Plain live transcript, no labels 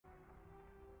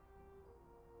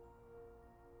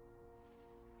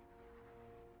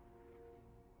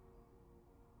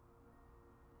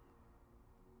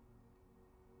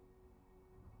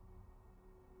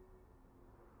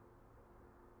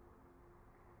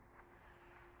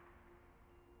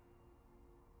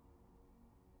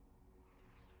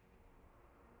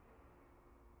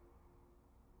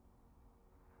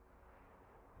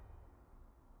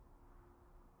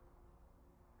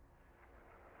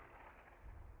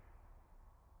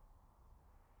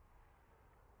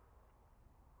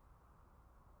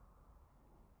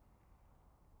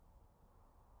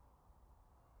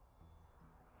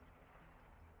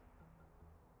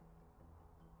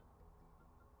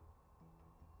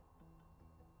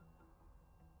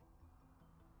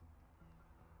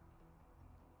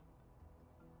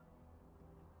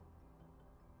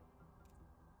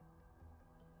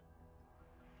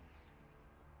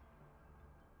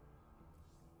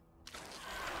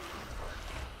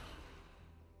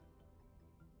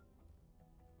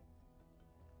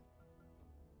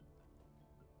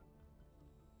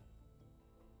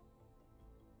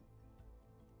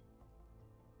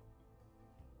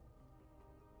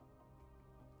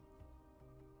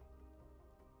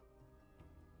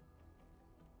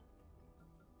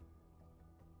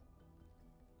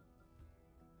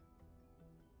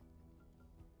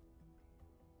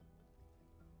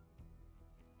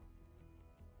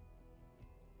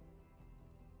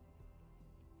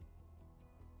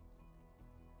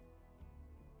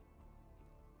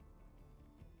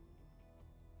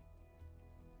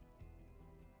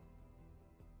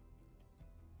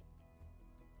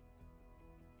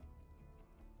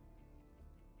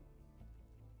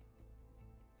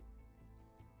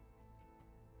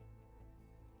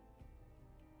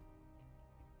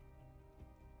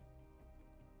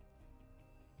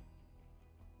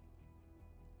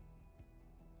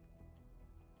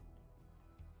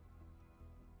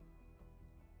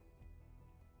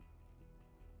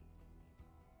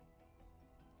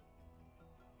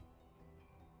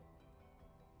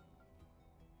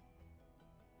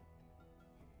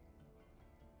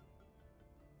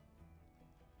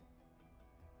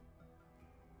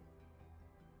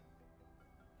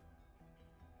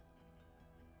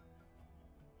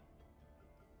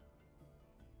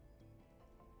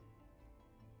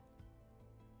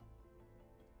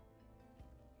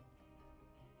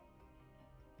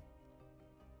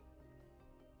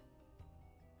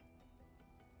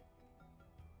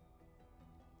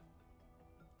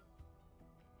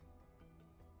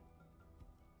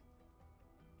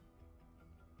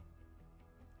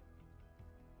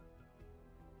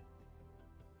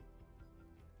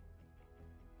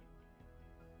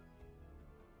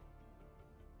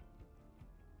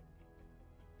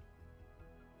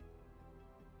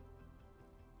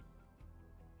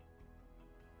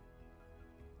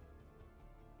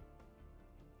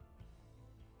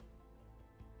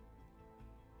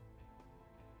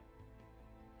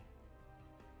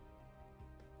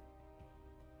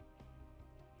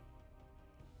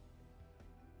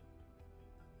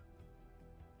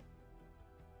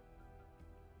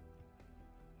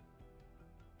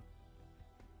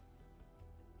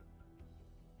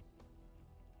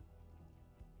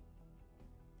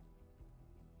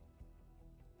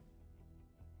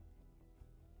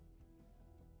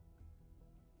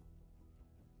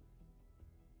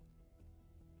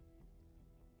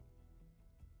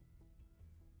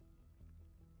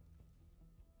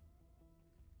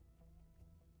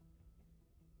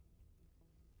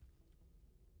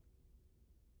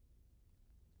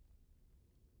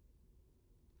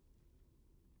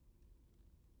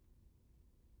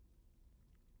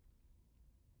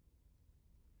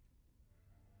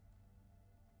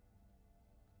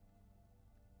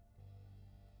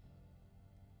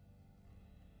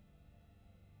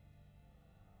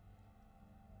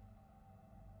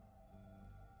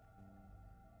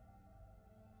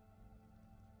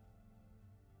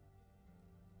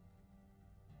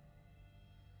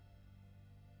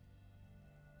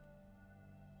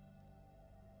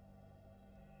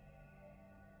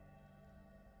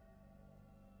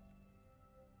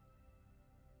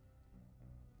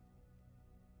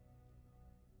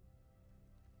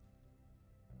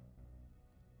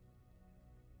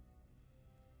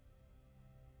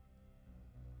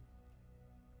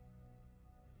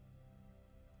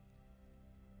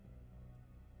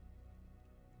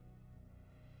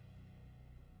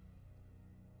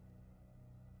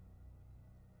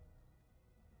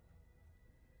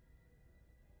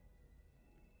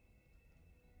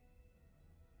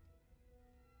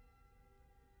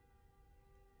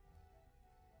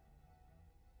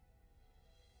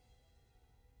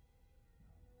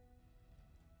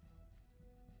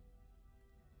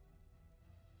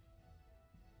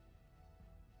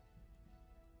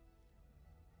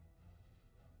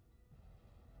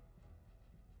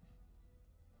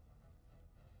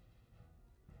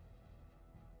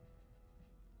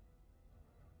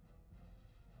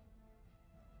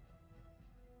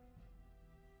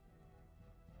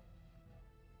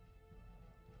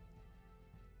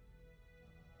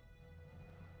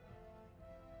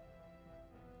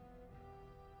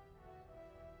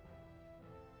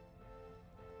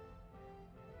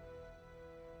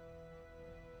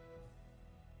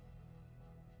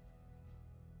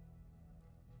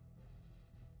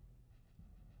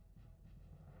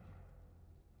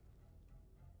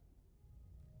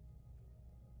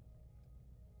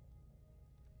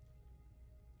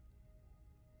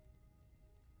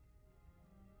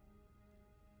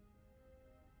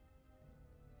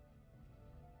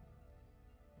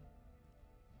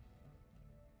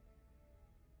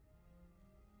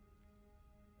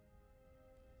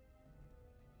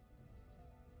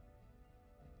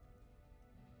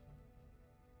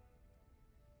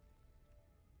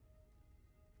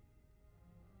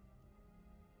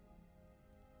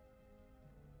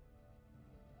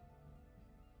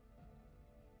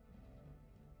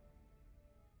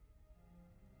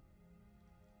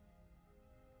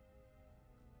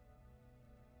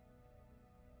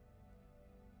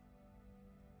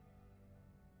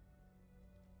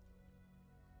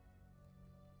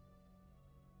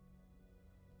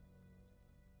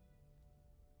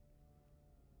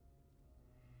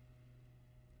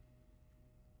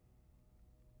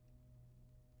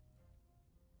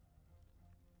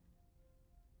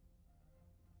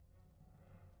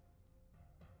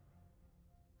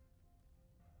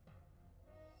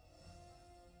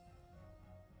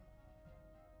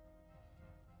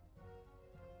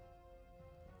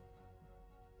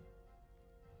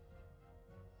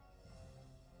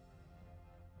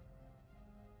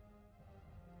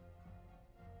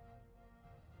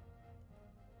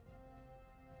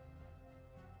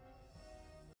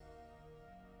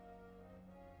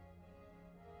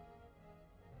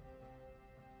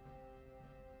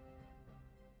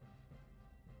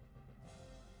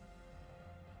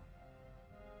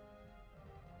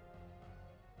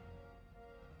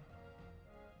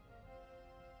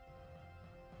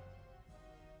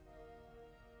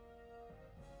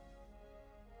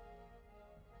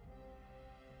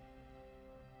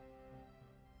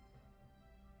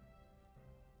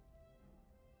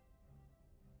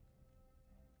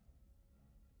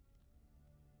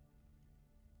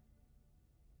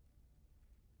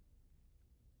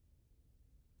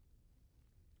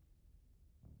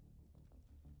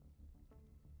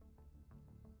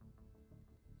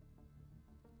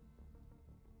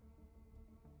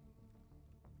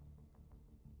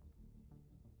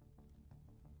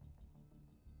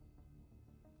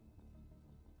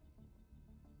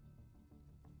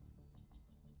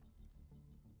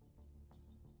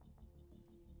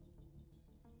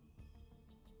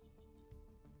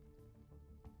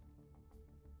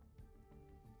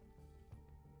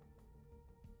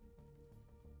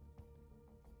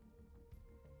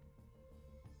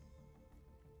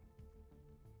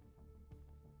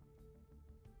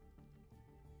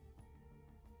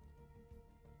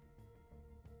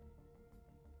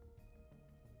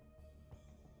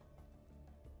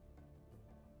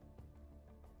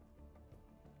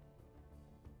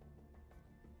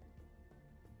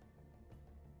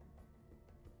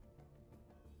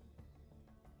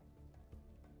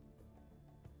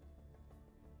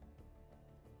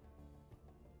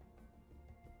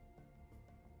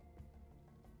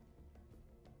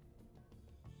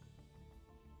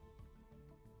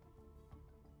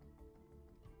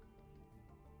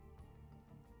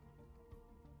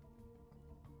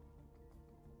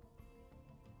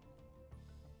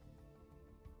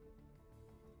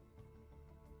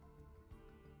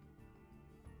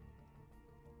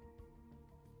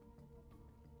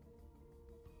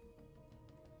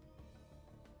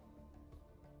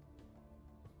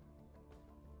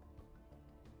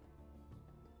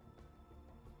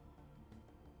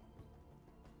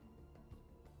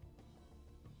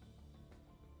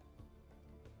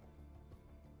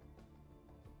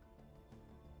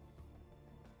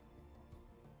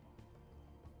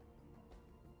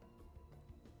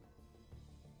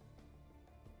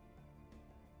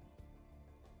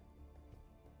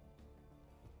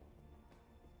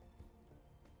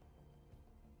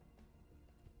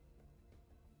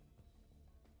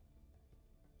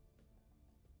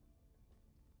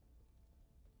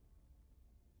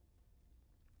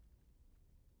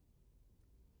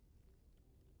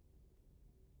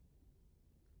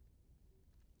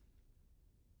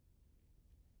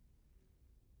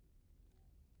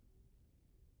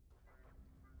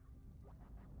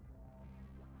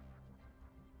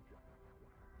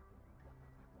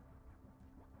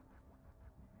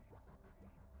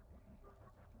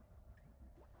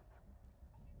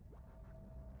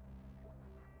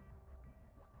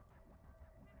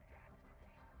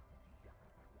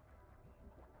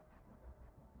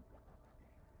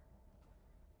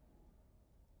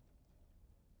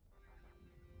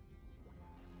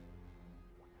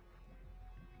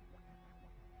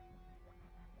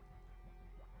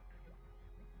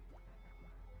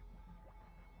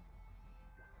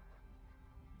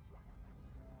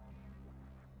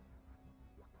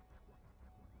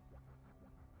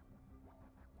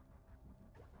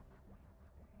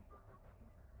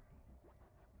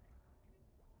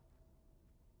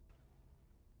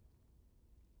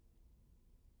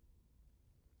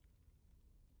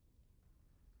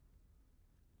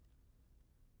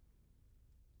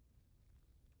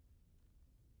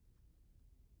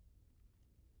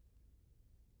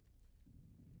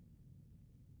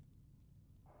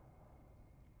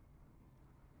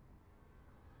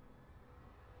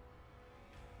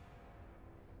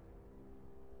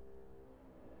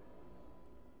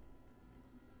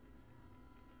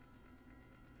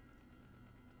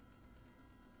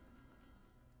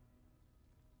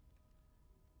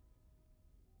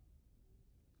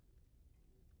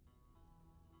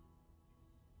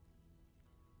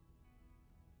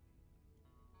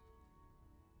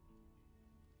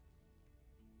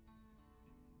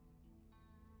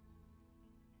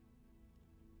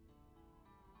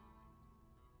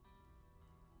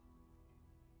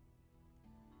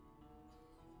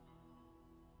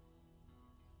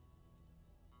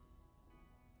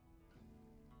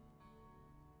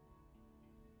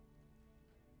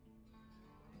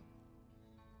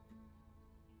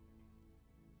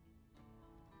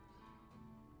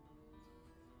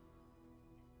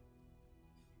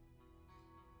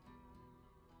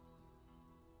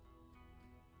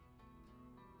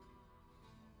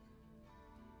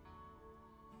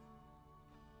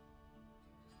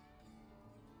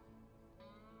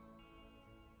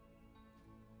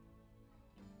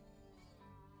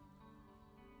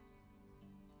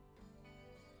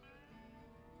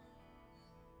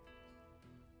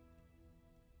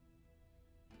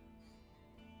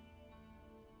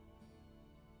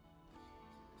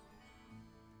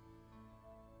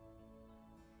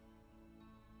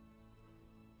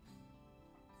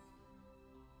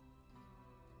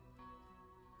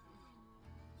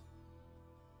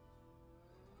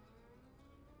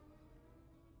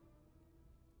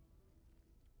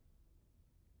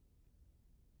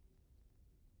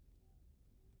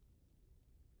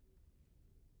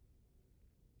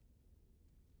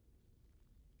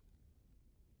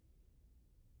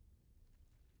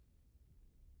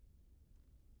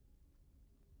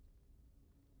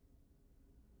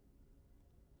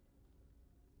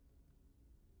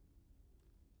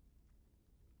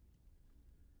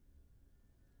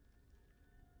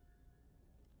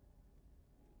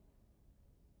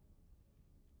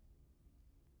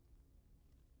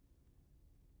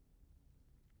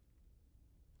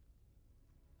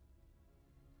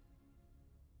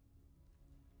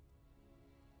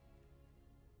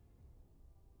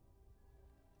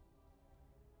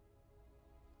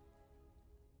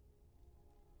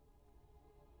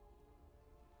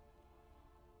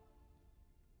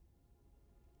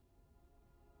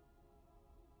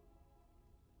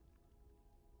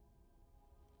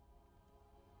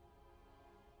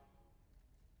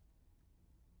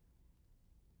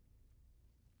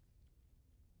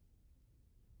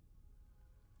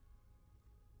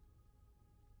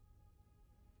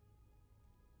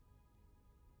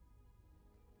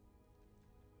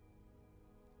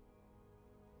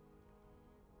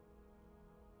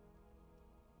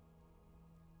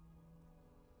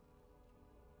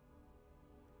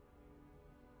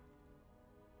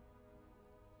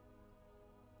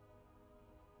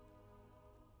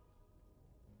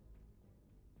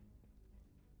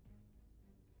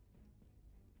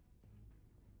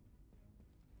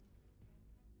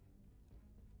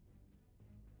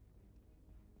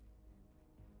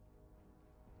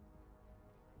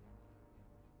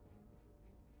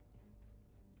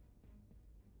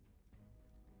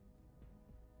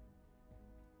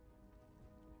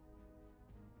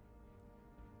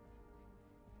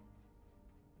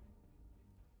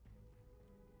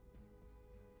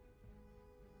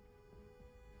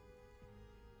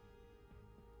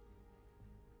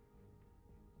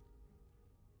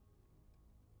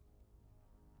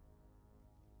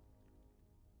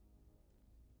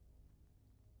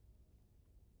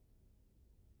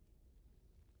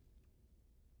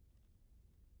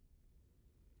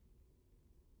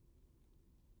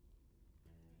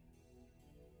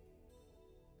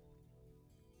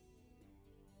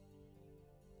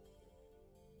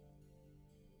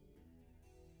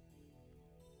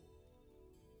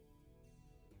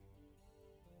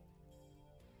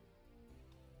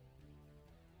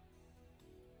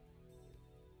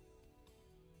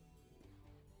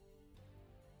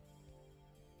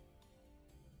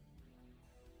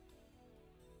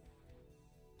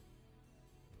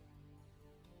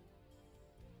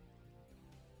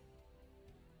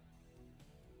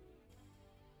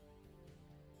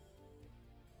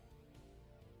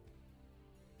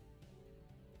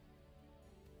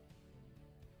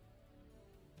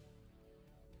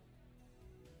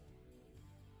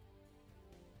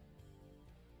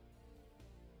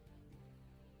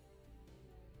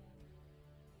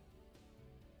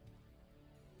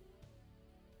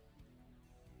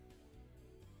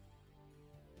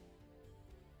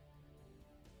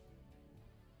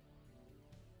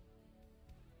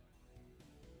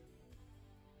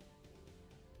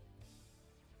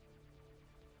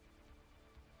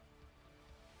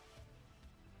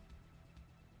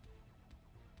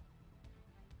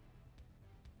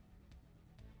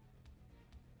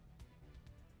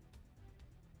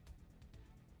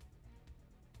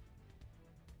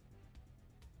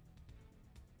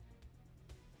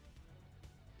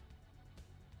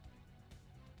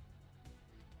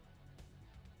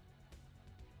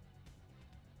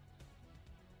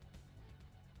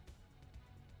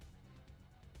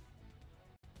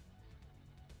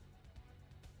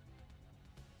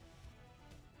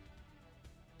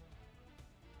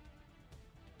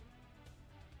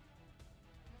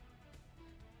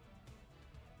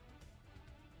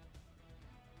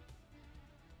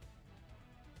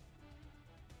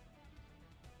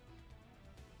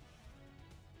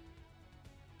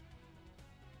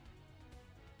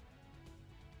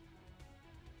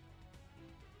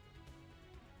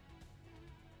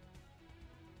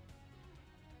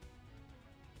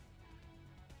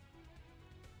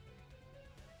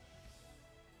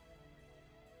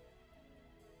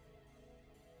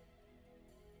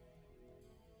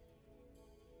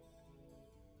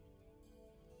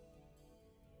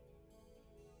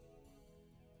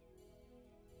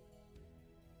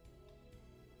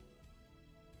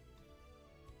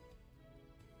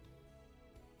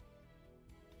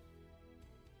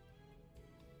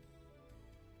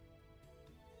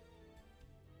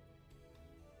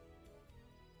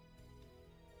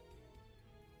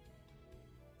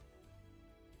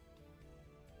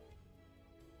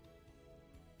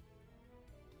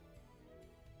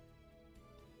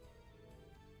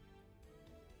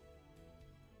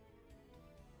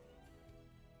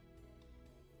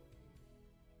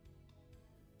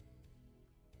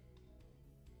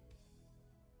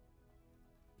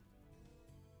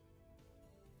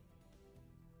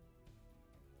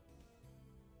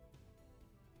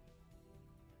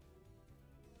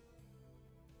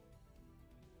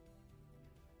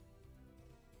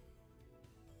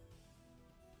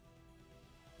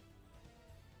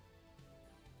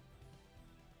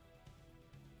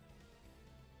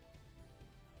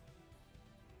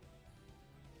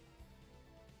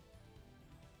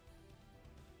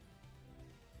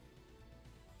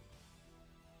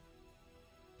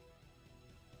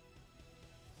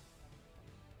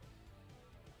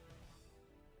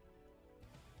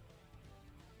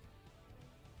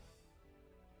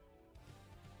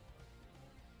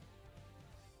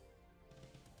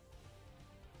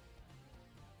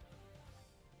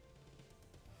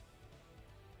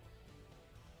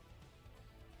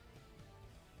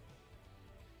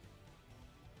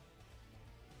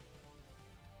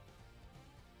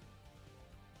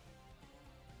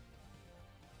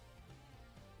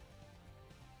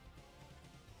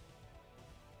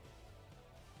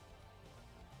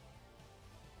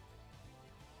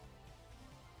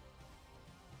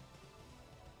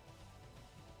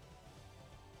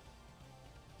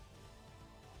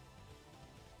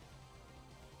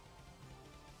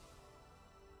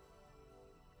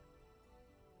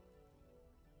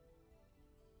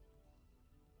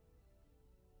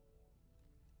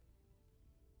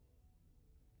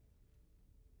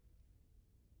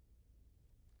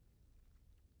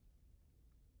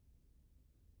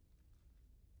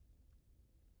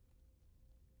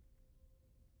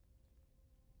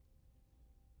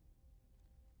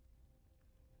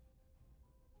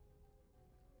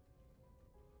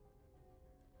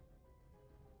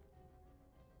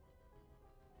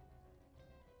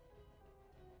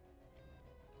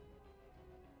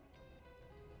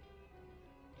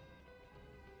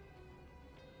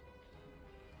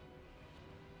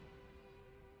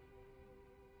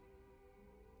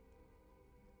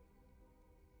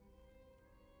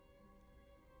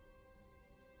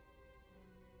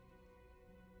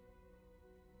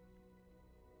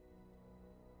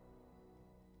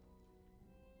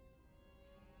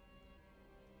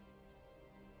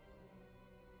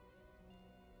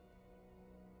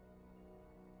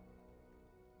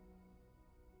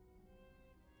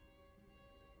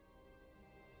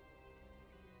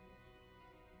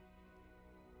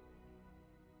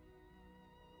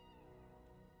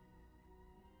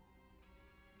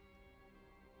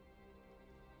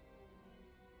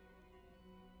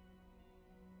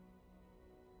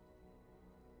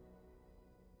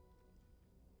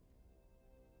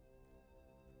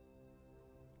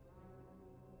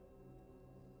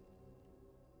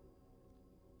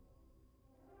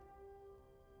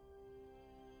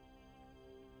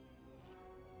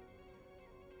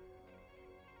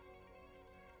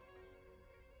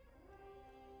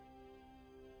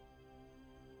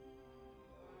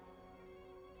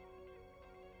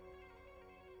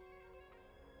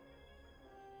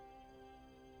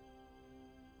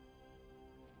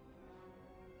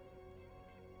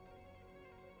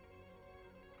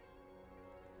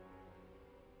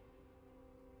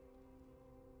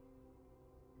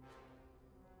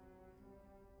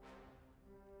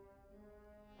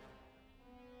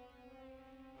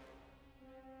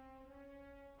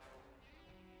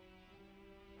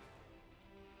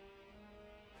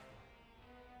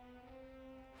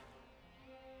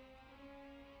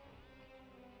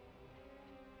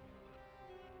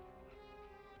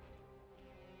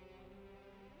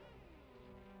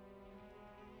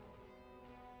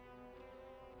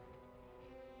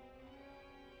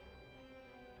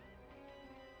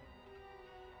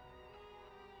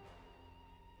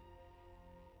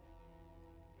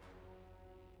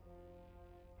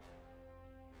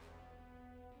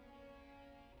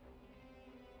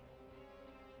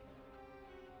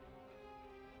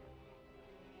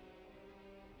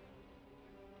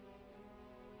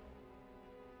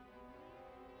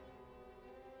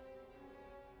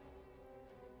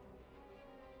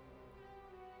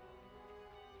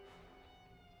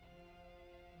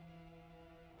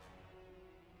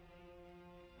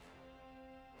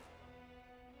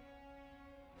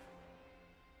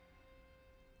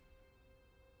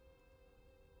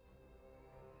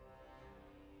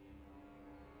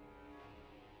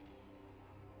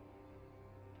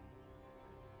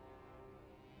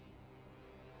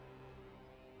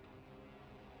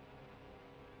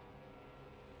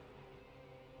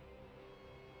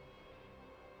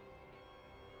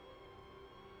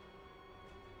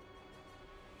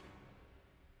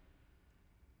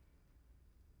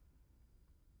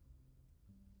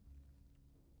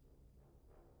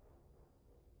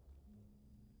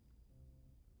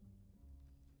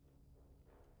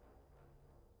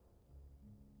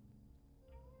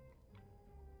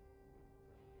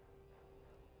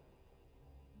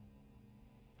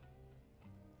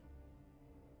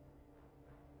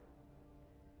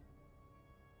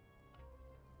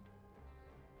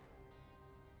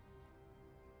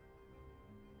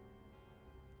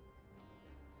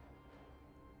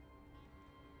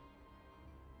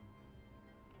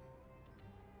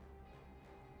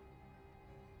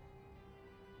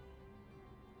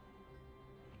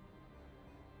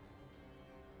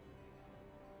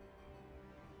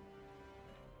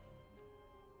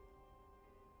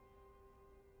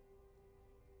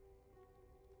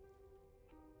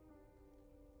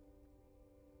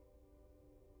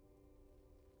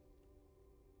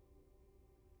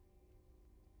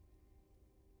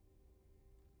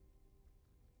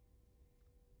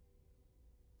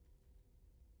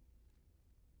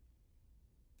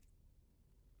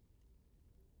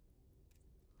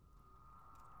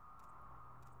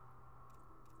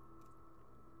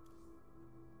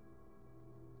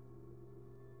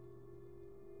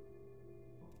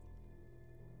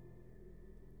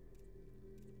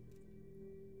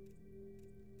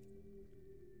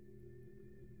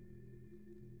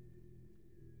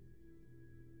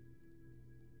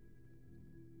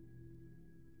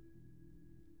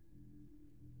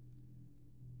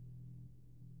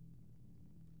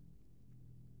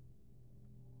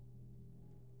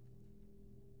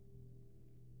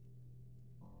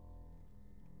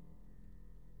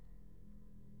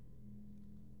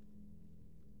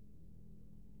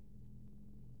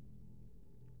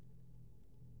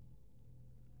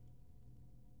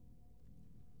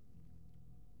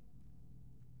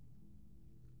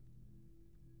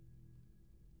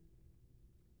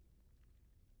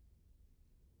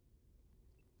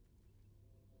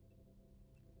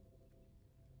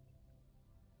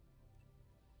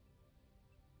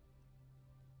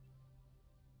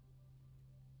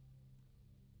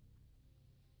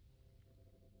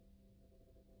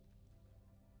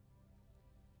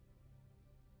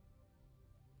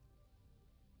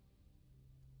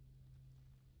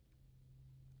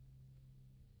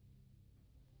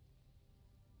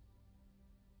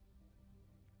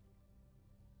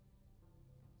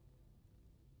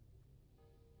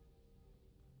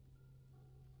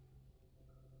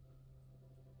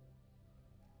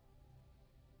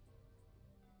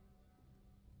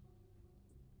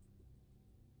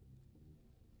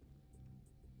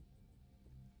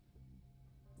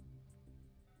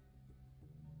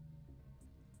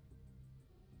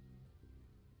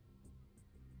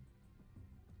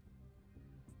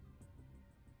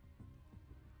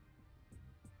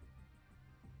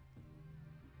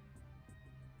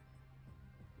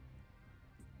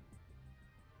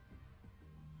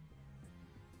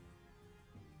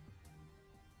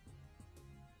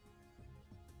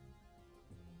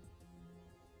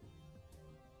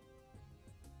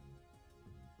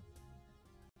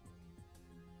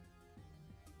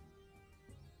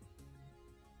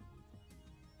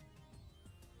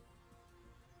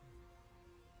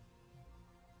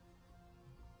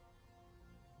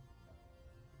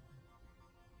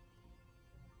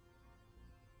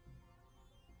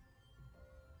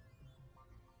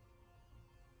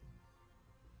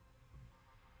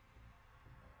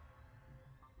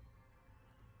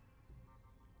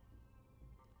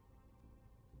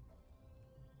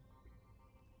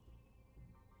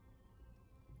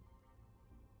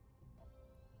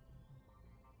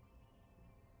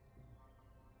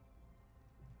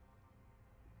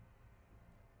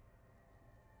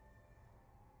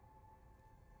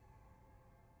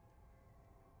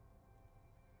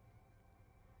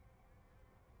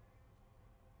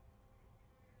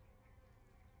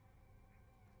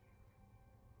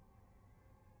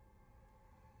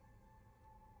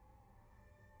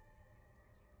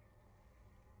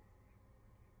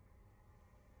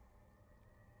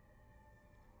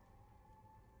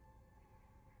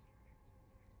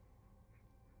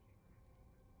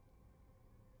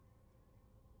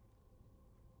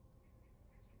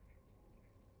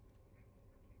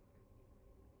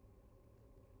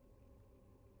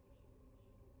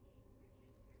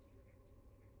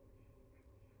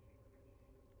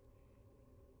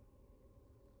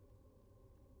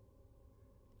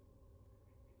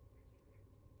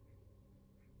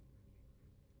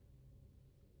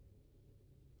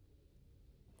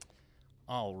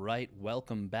All right,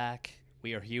 welcome back.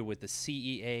 We are here with the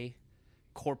CEA,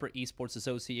 Corporate Esports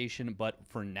Association, but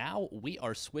for now, we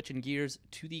are switching gears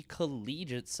to the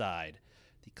collegiate side.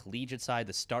 The collegiate side,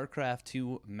 the Starcraft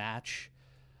 2 match.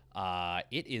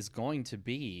 It is going to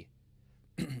be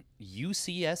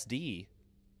UCSD,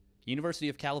 University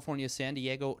of California, San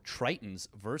Diego Tritons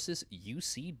versus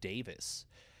UC Davis.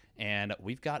 And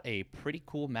we've got a pretty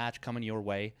cool match coming your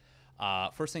way.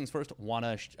 First things first, want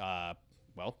to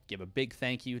give a big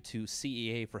thank you to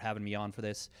CEA for having me on for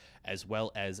this, as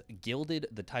well as Gilded,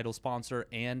 the title sponsor,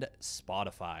 and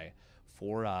Spotify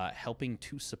for helping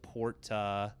to support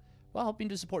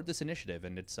this initiative.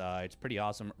 And it's pretty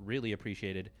awesome. Really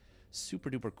appreciated. Super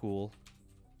duper cool.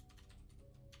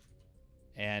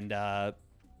 And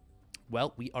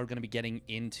we are going to be getting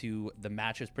into the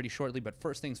matches pretty shortly. But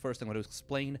first things first, I'm going to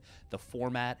explain the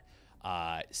format.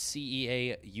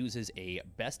 CEA uses a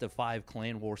best of 5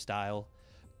 clan war style.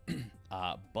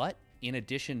 But in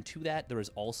addition to that, there is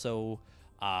also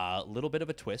a little bit of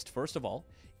a twist. First of all,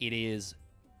 it is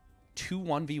 2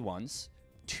 1v1s,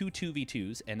 2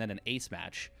 2v2s, and then an ace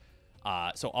match.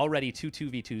 So already 2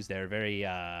 2v2s there, very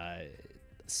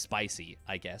spicy,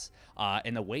 I guess.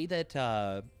 And the way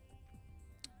that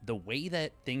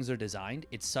things are designed,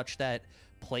 it's such that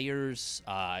players,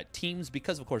 teams,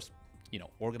 because of course,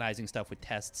 organizing stuff with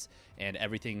tests and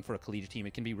everything for a collegiate team,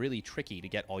 it can be really tricky to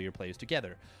get all your players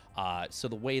together. So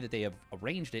the way that they have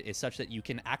arranged it is such that you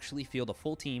can actually field a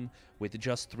full team with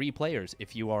just 3 players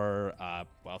if you are,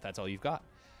 if that's all you've got,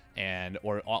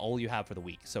 or all you have for the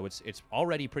week. So it's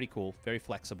already pretty cool, very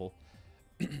flexible.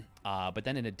 But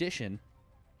then in addition,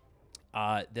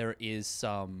 there is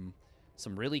some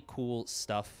really cool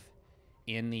stuff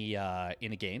in the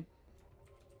game.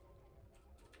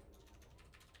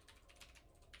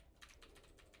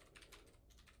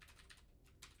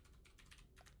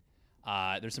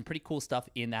 There's some pretty cool stuff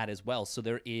in that as well. So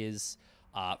there is,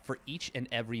 for each and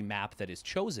every map that is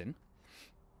chosen,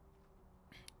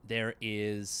 there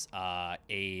is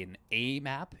an A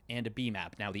map and a B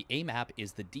map. Now, the A map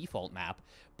is the default map,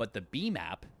 but the B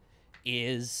map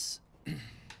is...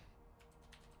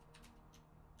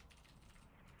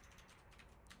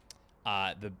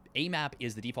 the A map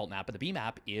is the default map, but the B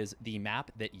map is the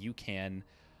map that you can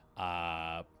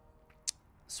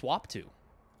swap to.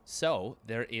 So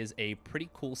there is a pretty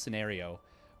cool scenario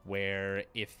where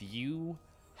if you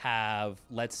have,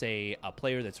 let's say, a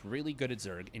player that's really good at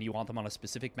Zerg and you want them on a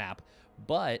specific map,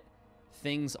 but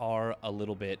things are a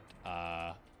little bit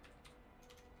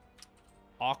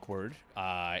awkward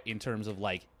in terms of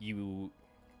like you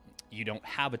don't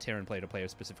have a Terran player to play a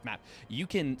specific map, you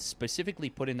can specifically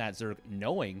put in that Zerg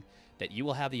knowing that you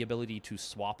will have the ability to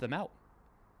swap them out.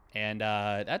 And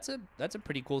that's a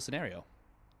pretty cool scenario.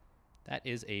 That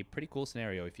is a pretty cool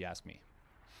scenario, if you ask me.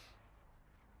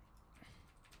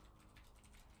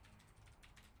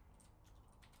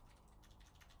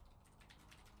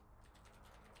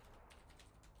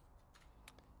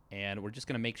 And we're just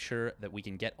going to make sure that we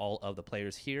can get all of the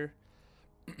players here.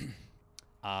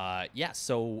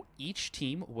 So each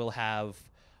team will have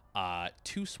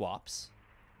 2 swaps.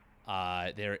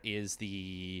 There is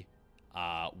the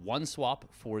 1 swap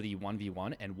for the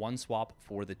 1v1 and 1 swap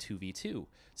for the 2v2.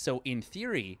 So in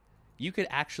theory, you could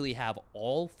actually have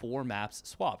all 4 maps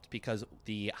swapped because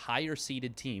the higher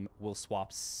seeded team will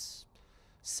swap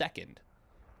second.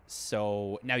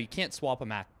 So now you can't swap a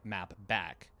map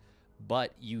back,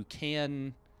 but you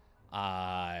can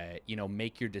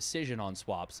make your decision on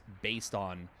swaps based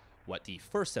on what the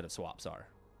first set of swaps are.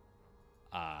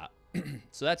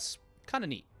 So that's kind of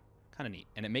neat.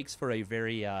 And it makes for a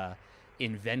very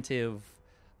inventive,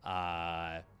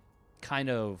 kind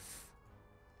of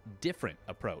different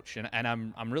approach. And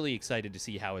I'm really excited to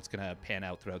see how it's going to pan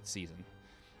out throughout the season.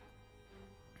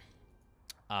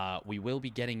 We will be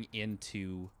getting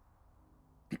into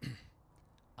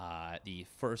the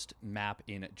first map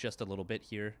in just a little bit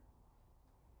here.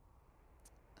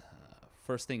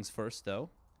 First things first, though,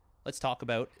 let's talk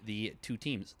about the 2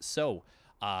 teams. So,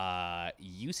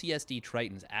 UCSD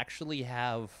Tritons actually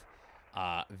have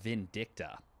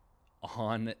Vindicta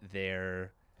on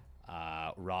their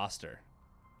roster,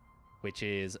 which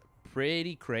is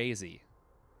pretty crazy.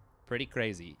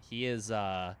 He is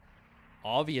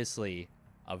obviously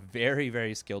a very,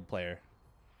 very skilled player.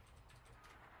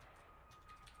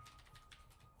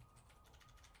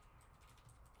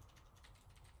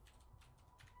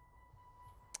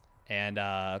 And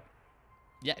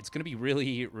it's going to be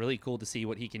really, really cool to see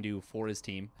what he can do for his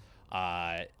team.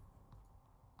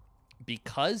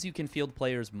 Because you can field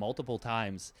players multiple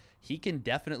times, he can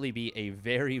definitely be a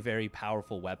very, very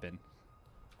powerful weapon.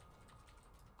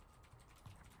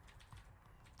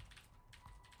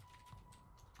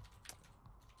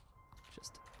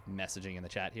 messaging in the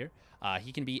chat here.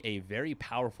 He can be a very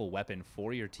powerful weapon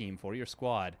for your team, for your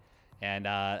squad, and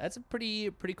that's a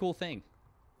pretty cool thing.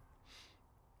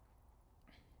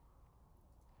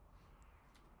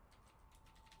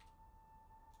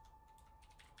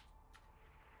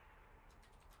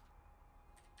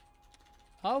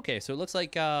 Okay, so it looks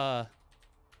like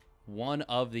one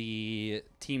of the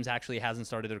teams actually hasn't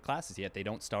started their classes yet. They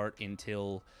don't start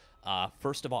until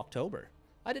 1st of October.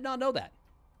 I did not know that.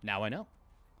 Now I know.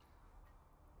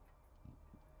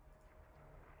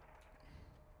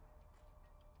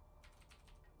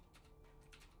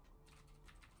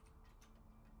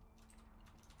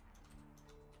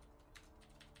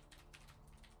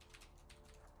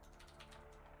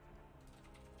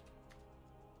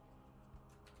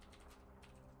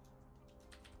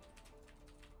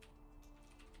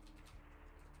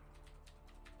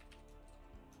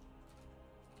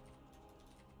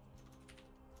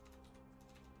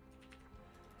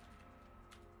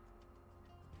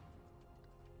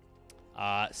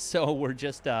 So we're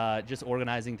just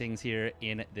organizing things here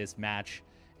in this match,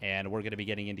 and we're going to be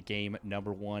getting into game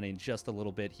number 1 in just a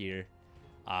little bit here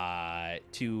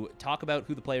to talk about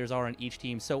who the players are on each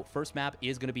team. So first map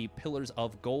is going to be Pillars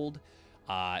of Gold.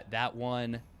 That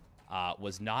one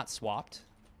was not swapped.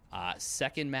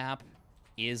 Second map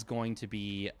is going to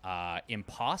be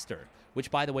Imposter, which,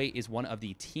 by the way, is one of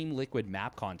the Team Liquid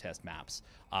map contest maps.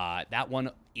 That one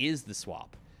is the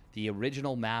swap. The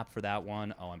original map for that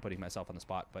one, oh, I'm putting myself on the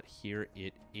spot, but here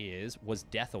it is, was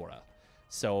Death Aura.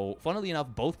 So, funnily enough,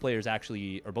 both players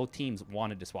actually, or both teams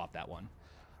wanted to swap that one,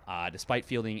 despite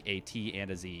fielding a T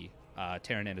and a Z,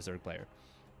 Terran and a Zerg player.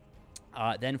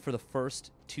 Then for the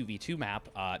first 2v2 map,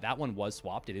 that one was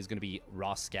swapped. It is going to be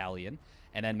Roscallion.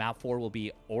 And then map 4 will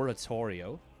be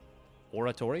Oratorio.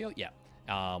 Oratorio? Yeah.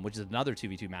 Which is another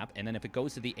 2v2 map. And then if it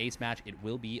goes to the ace match, it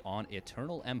will be on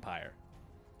Eternal Empire.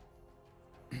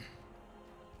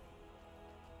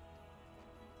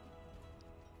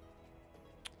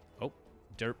 Oh,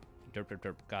 derp.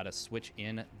 Gotta switch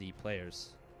in the players.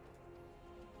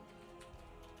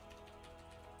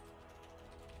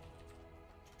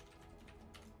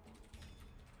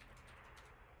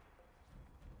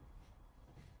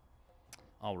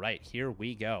 All right, here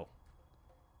we go.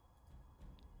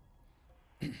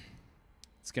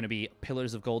 It's going to be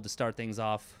Pillars of Gold to start things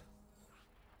off.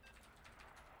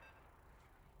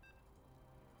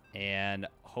 And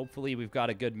hopefully we've got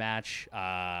a good match.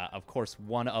 Of course,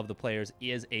 one of the players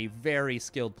is a very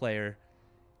skilled player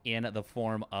in the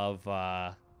form of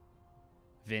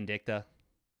Vindicta.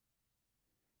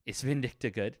 Is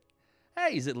Vindicta good?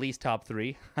 Hey, he's at least top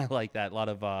 3. I like that. A lot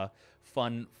of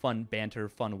fun banter,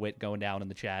 fun wit going down in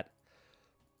the chat.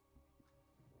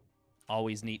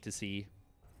 Always neat to see.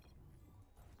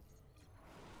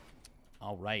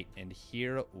 All right, and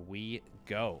here we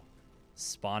go.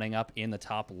 Spawning up in the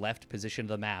top left position of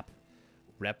the map,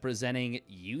 representing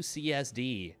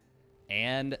UCSD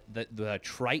and the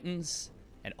Tritons,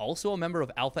 and also a member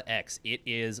of Alpha X. It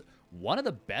is one of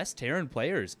the best Terran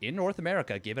players in North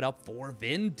America. Give it up for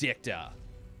Vindicta.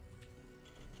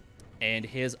 And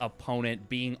his opponent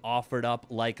being offered up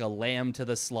like a lamb to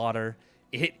the slaughter.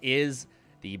 It is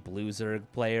the Blue Zerg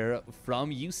player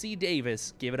from UC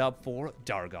Davis. Give it up for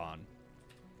Dargon.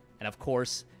 And of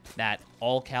course, that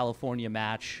all-California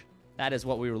match, that is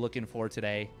what we were looking for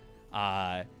today.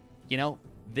 You know,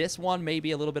 this one may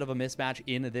be a little bit of a mismatch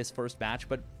in this first match,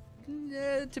 but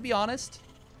to be honest,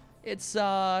 it's, you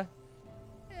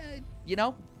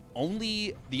know,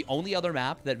 the only other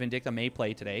map that Vindicta may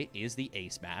play today is the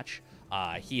Ace match.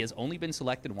 He has only been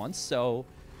selected once, so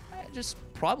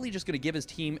probably just going to give his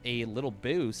team a little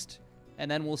boost,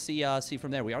 and then we'll see from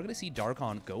there. We are going to see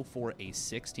Darkon go for a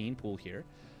 16 pool here.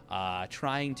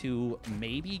 Trying to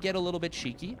maybe get a little bit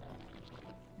cheeky.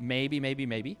 Maybe.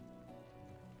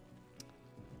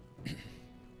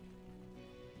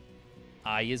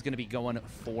 He is going to be going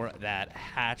for that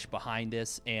hatch behind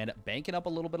this and banking up a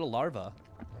little bit of larva.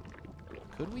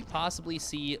 Could we possibly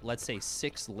see, let's say,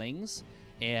 6 lings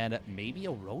and maybe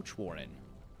a roach warren?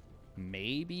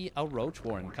 Maybe a roach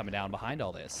warren coming down behind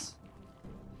all this.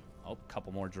 Oh, a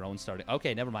couple more drones starting.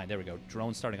 Okay, never mind. There we go.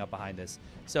 Drones starting up behind this.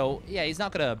 So, yeah, he's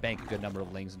not going to bank a good number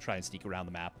of lings and try and sneak around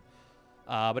the map.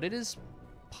 But it is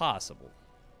possible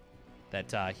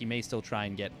that he may still try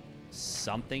and get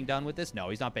something done with this. No,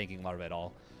 he's not banking larva at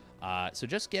all. So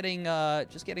just getting a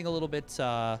little bit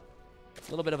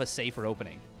of a safer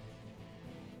opening.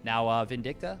 Now,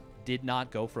 Vindicta did not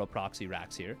go for a proxy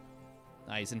Rax here.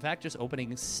 He's in fact just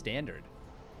opening standard,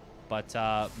 but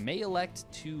may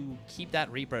elect to keep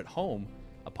that Reaper at home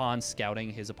upon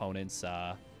scouting his opponent's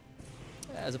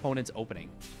opening.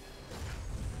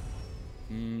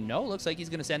 No, looks like he's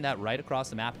going to send that right across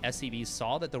the map. SCV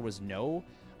saw that there was no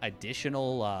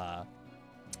additional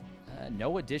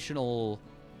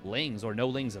lings, or no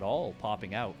lings at all,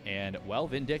 popping out. And, well,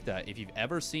 Vindicta, if you've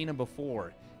ever seen him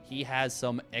before, he has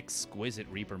some exquisite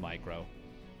Reaper micro.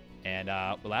 And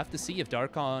we'll have to see if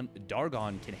Dargon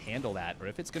can handle that, or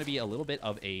if it's going to be a little bit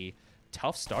of a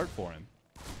tough start for him.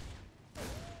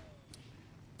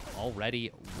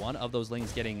 Already, one of those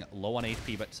lings getting low on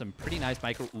HP, but some pretty nice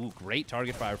micro. Ooh, great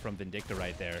target fire from Vindicta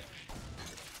right there.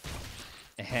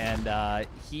 And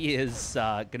he is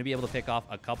going to be able to pick off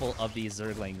a couple of these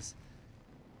Zerglings.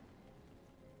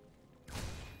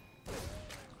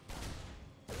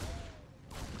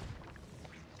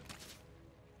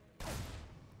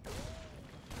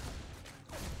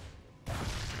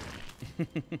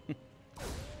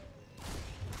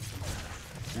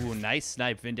 Ooh, nice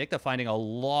snipe. Vindicta finding a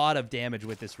lot of damage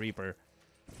with this Reaper.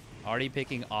 Already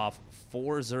picking off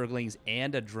 4 Zerglings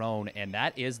and a drone, and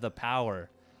that is the power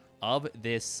of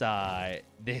this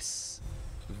this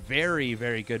very,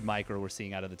 very good micro we're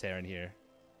seeing out of the Terran here.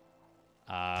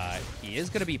 He is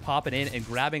going to be popping in and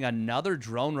grabbing another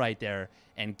drone right there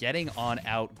and getting on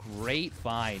out. Great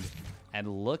find.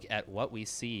 And look at what we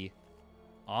see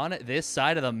on this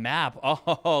side of the map.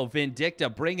 Oh,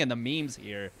 Vindicta bringing the memes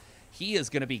here. He is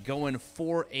going to be going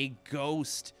for a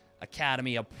Ghost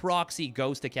Academy, a proxy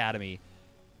Ghost Academy.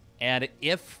 And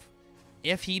if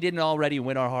he didn't already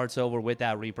win our hearts over with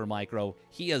that Reaper micro,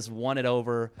 he has won it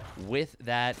over with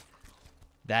that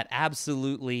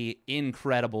absolutely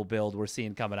incredible build we're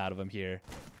seeing coming out of him here.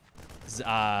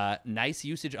 Nice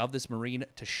usage of this Marine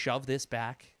to shove this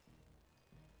back.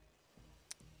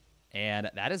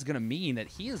 And that is going to mean that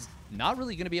he is not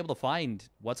really going to be able to find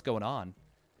what's going on.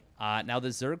 Now, the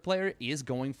Zerg player is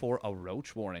going for a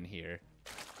Roach Warren here.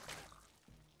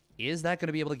 Is that going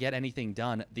to be able to get anything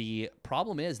done? The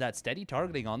problem is that steady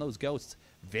targeting on those ghosts,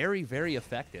 very, very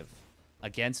effective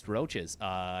against roaches,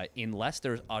 unless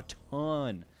there's a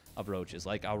ton of roaches,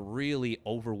 like a really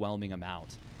overwhelming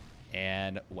amount.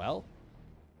 And, well,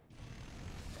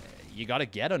 you got to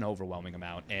get an overwhelming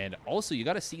amount. And also, you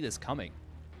got to see this coming.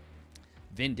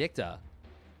 Vindicta,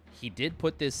 he did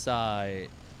put this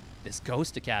this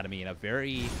Ghost Academy in a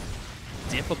very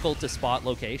difficult to spot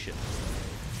location.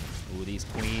 Ooh, these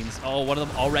queens. Oh, one of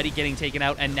them already getting taken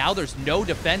out, and now there's no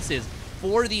defenses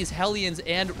for these Hellions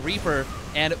and Reaper.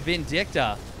 And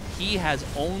Vindicta, he has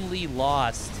only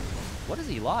lost... What has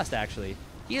he lost, actually?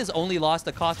 He has only lost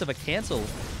the cost of a cancel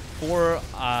for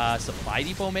Supply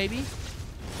Depot, maybe?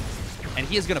 And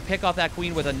he is going to pick off that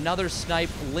queen with another snipe.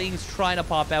 Lings trying to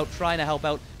pop out, trying to help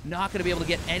out. Not going to be able to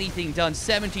get anything done.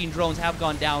 17 drones have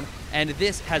gone down, and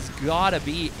this has got to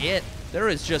be it. There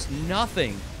is just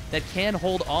nothing that can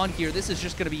hold on here. This is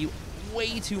just going to be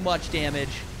way too much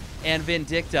damage. And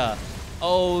Vindicta,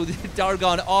 oh,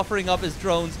 Dargon offering up his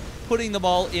drones, putting them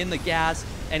all in the gas,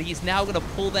 and he's now going to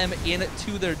pull them in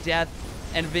to their death.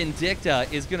 And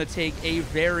Vindicta is going to take a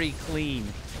very clean,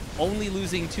 only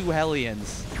losing 2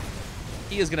 Hellions.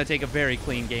 He is going to take a very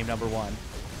clean game number 1.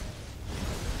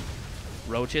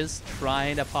 Roaches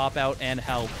trying to pop out and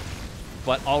help,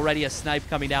 but already a snipe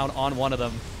coming down on one of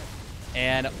them.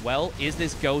 And, well, is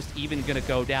this Ghost even going to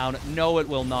go down? No, it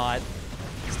will not.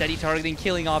 Steady targeting,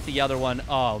 killing off the other one.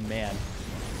 Oh, man.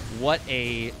 What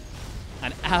an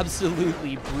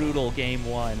absolutely brutal game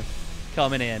 1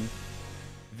 coming in.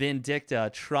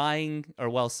 Vindicta trying, or,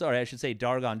 well, sorry, I should say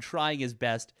Dargon trying his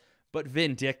best, but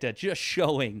Vindicta just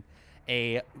showing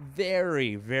a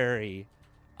very, very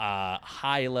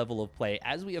high level of play,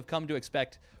 as we have come to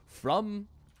expect from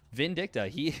Vindicta.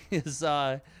 He is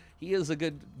a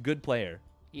good player.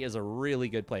 He is a really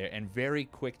good player and very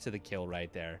quick to the kill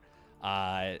right there.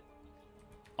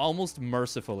 Almost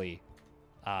mercifully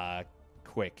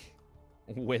quick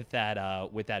with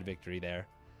that victory there.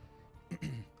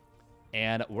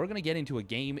 And we're going to get into a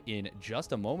game in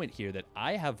just a moment here that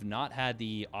I have not had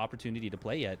the opportunity to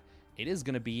play yet. It is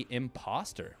going to be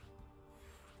Imposter.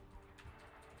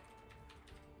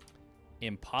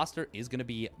 Imposter is going to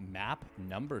be map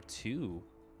number 2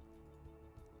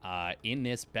 in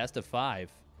this best of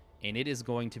 5. And it is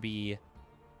going to be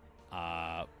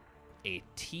a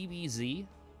TVZ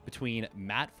between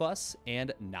Matt Fuss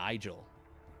and Nigel.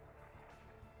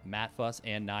 Matt Fuss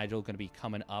and Nigel going to be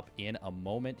coming up in a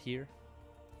moment here.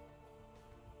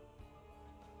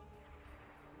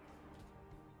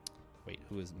 Wait,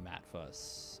 who is Matt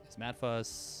Fuss? Is Matt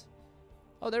Fuss...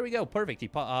 Oh, there we go. Perfect. He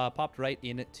popped right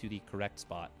into the correct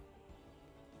spot.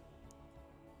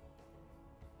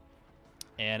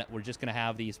 And we're just going to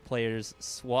have these players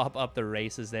swap up the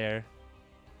races there.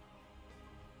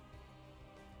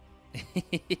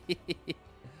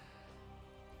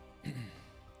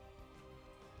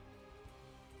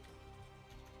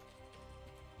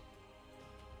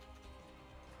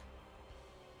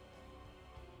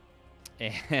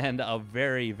 And a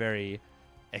very, very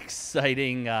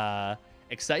exciting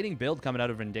exciting build coming out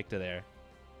of Vindicta there.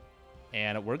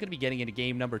 And we're going to be getting into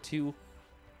game number 2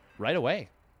 right away.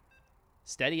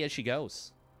 Steady as she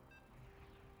goes.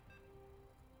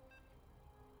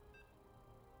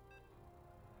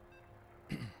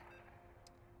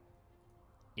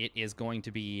 It is going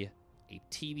to be a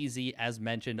TVZ, as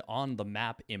mentioned, on the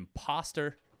map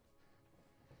Imposter.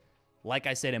 Like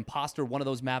I said, Imposter, one of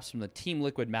those maps from the Team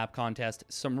Liquid map contest.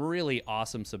 Some really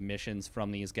awesome submissions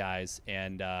from these guys.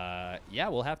 And, yeah,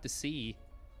 we'll have to see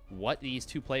what these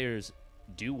two players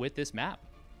do with this map.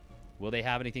 Will they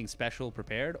have anything special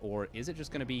prepared, or is it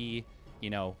just going to be, you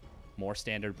know, more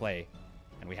standard play?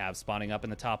 And we have spawning up in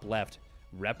the top left,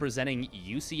 representing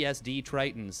UCSD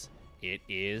Tritons, it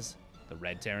is the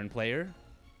Red Terran player,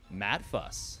 Matt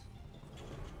Fuss.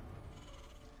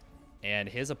 And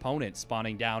his opponent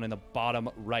spawning down in the bottom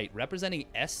right, representing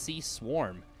SC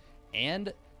Swarm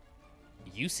and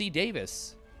UC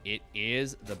Davis, it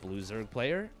is the Blue Zerg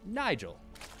player, Nigel.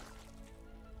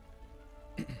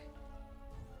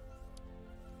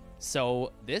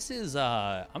 So this is,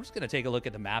 I'm just going to take a look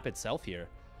at the map itself here.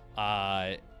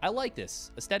 I like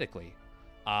this aesthetically.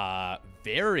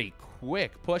 Very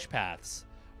quick push paths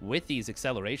with these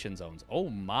acceleration zones. Oh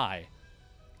my.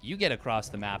 You get across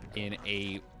the map in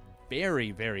a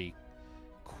very, very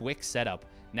quick setup.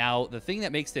 Now, the thing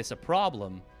that makes this a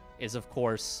problem is, of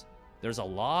course, there's a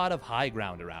lot of high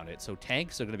ground around it. So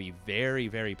tanks are going to be very,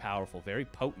 very powerful, very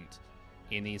potent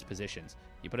in these positions.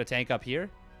 You put a tank up here,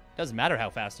 doesn't matter how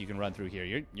fast you can run through here.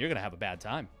 You're going to have a bad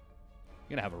time.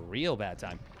 You're going to have a real bad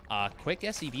time. Quick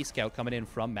SCV scout coming in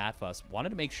from Matt Fuss. Wanted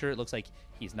to make sure it looks like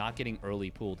he's not getting early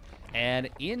pulled. And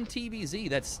in TVZ,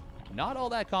 that's not all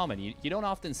that common. You don't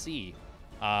often see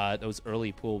those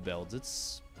early pool builds.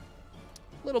 It's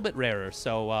a little bit rarer.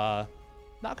 So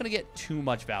not going to get too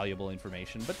much valuable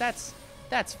information. But that's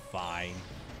fine.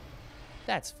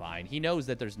 That's fine. He knows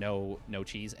that there's no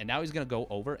cheese. And now he's going to go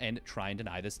over and try and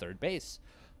deny this third base.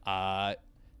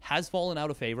 Has fallen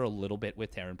out of favor a little bit with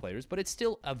Terran players, but it's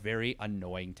still a very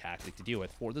annoying tactic to deal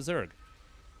with for the Zerg.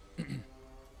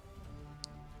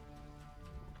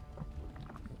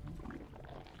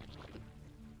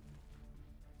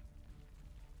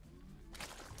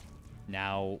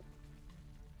 Now,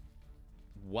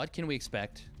 what can we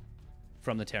expect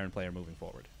from the Terran player moving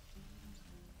forward?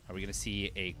 Are we going to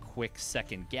see a quick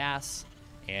second gas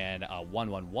and a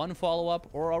 1-1-1 follow-up,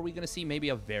 or are we going to see maybe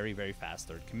a very, very fast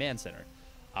third command center?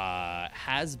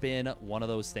 Has been one of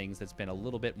those things that's been a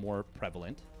little bit more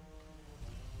prevalent.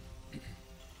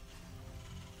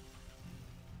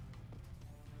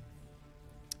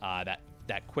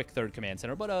 That quick third command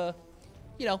center, but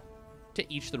you know,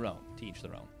 to each their own. To each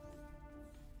their own.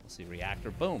 We'll see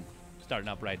reactor, boom, starting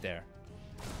up right there.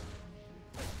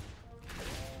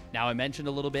 Now I mentioned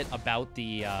a little bit about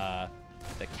the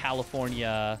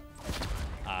California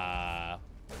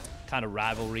kind of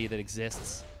rivalry that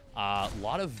exists. A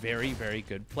lot of very, very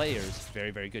good players, very,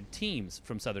 very good teams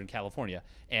from Southern California.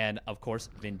 And, of course,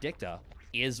 Vindicta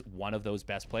is one of those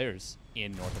best players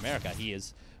in North America. He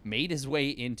has made his way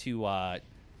into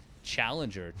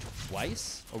Challenger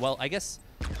twice. Or, well, I guess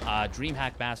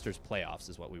DreamHack Masters playoffs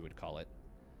is what we would call it.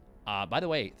 By the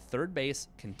way, third base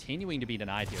continuing to be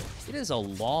denied here. It is a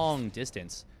long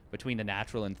distance between the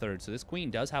natural and third, so this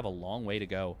queen does have a long way to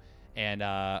go. And,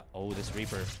 oh, this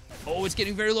Reaper. Oh, it's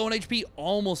getting very low on HP.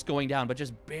 Almost going down, but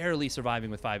just barely surviving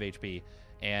with 5 HP.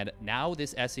 And now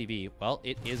this SCV, well,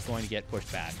 it is going to get pushed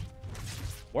back.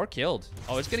 Or killed.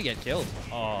 Oh, it's going to get killed.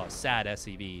 Oh, sad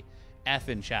SCV. F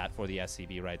in chat for the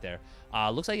SCV right there.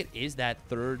 Looks like it is that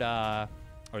third,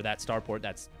 or that starport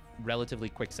that's relatively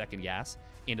quick second gas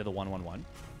into the 1-1-1.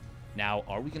 Now,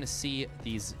 are we going to see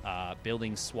these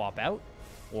buildings swap out?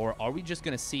 Or are we just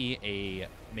going to see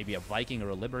maybe a Viking or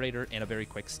a Liberator and a very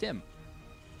quick stim?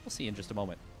 We'll see in just a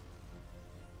moment.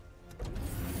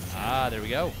 There we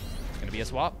go. It's going to be a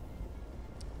swap.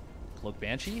 Cloak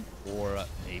Banshee or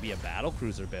maybe a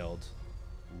Battlecruiser build.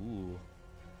 Ooh.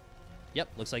 Yep,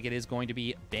 looks like it is going to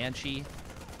be Banshee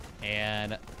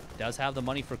and does have the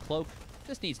money for Cloak.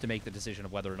 Just needs to make the decision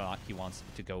of whether or not he wants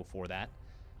to go for that.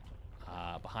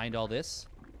 Behind all this,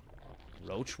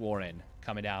 Roach Warren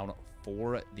coming down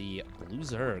for the Blue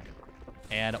Zerg.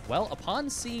 And, well, upon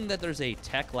seeing that there's a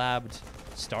tech-labbed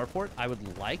starport, I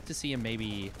would like to see him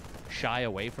maybe shy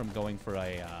away from going for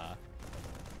a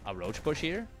Roach push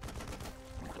here.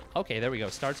 Okay, there we go.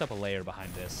 Starts up a layer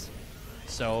behind this.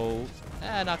 So,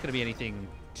 not going to be anything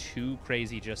too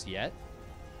crazy just yet.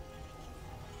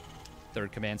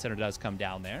 Third command center does come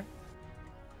down there.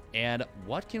 And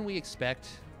what can we expect?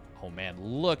 Oh, man,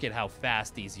 look at how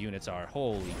fast these units are.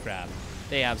 Holy crap.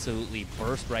 They absolutely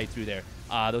burst right through there.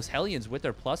 Those Hellions with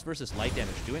their plus versus light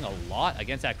damage doing a lot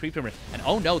against that creep tumor. And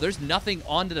oh no, there's nothing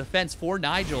on the defense for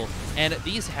Nigel. And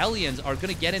these Hellions are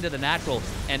going to get into the natural,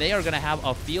 and they are going to have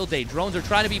a field day. Drones are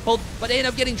trying to be pulled, but they end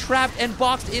up getting trapped and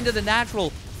boxed into the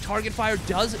natural. Target fire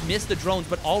does miss the drones,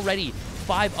 but already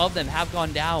 5 of them have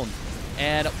gone down.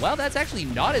 And, well, that's actually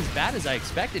not as bad as I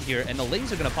expected here. And the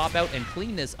Lings are going to pop out and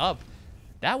clean this up.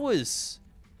 That was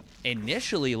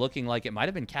initially looking like it might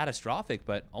have been catastrophic,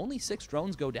 but only 6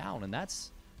 drones go down, and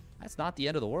that's not the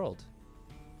end of the world.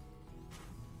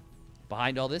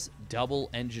 Behind all this, double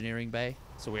engineering bay.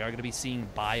 So we are going to be seeing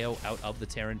bio out of the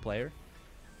Terran player.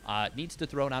 Needs to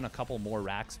throw down a couple more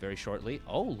racks very shortly.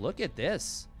 Oh, look at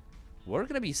this. We're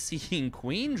going to be seeing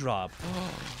Queen drop.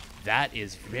 That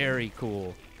is very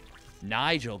cool.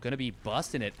 Nigel going to be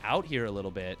busting it out here a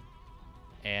little bit.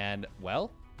 And,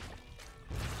 well,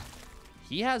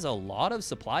 he has a lot of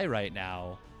supply right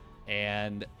now.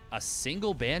 And a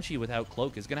single Banshee without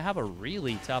Cloak is going to have a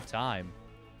really tough time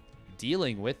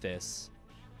dealing with this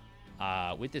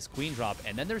Queen drop.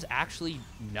 And then there's actually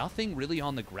nothing really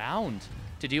on the ground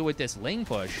to deal with this Ling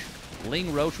push.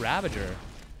 Ling Roach Ravager.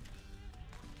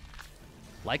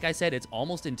 Like I said, it's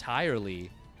almost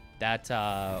entirely that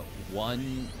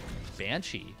one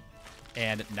Banshee.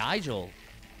 And Nigel,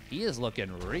 he is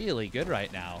looking really good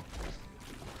right now.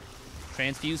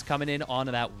 Transfuse coming in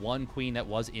onto that one Queen that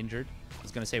was injured. I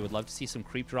was going to say, would love to see some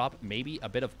creep drop, maybe a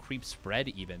bit of creep spread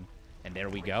even. And there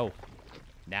we go.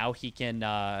 Now he can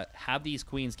have these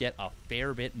Queens get a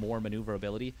fair bit more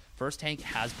maneuverability. First tank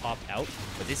has popped out,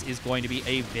 but this is going to be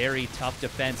a very tough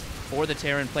defense for the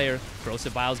Terran player.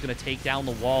 Corrosive Bile is going to take down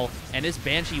the wall, and this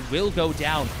Banshee will go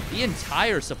down. The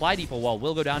entire supply depot wall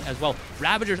will go down as well.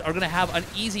 Ravagers are going to have an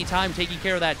easy time taking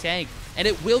care of that tank, and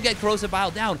it will get Corrosive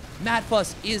Bile down.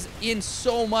 Matfuss is in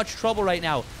so much trouble right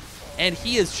now, and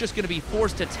he is just going to be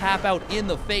forced to tap out in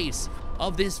the face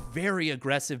of this very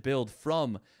aggressive build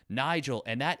from Nigel,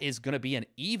 and that is going to be an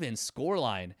even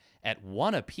scoreline at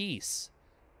 1 apiece.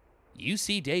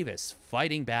 UC Davis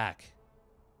fighting back.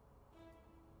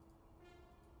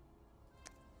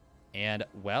 And,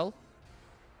 well,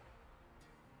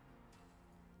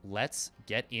 let's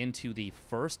get into the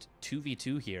first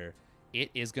 2v2 here. It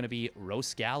is going to be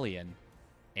Roscallion,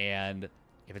 and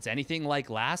if it's anything like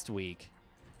last week,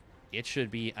 it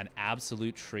should be an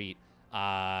absolute treat.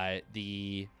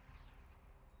 2v2?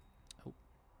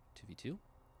 Did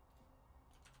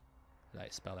I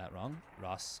spell that wrong?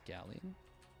 Roscallion. Well,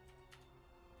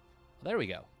 there we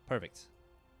go. Perfect.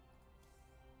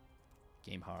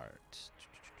 Game heart.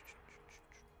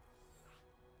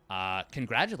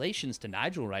 Congratulations to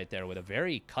Nigel right there with a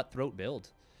very cutthroat build.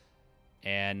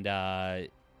 And,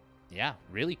 yeah,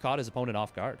 really caught his opponent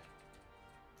off guard.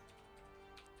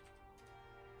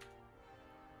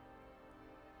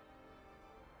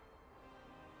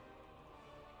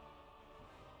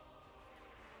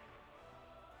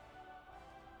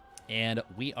 And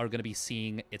we are going to be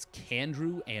seeing it's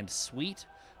Kandru and Sweet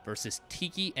versus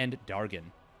Tiki and Dargan.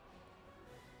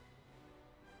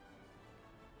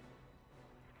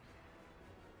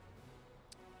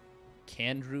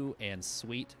 Kandru and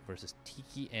Sweet versus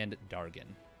Tiki and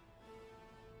Dargan.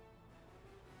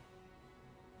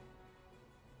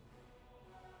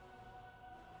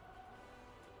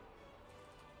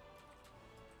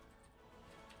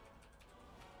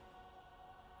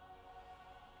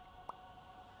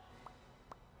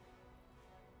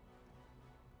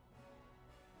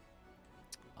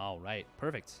 All right,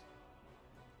 perfect.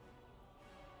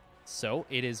 So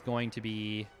it is going to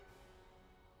be...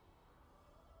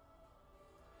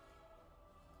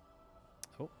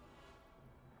 Oh.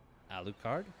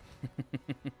 Alucard?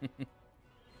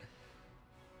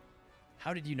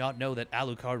 How did you not know that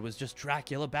Alucard was just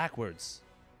Dracula backwards?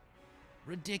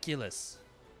 Ridiculous.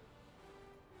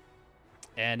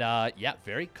 And, yeah,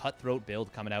 very cutthroat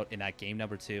build coming out in that game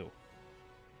number 2.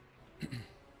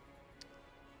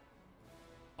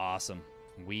 Awesome.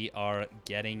 We are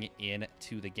getting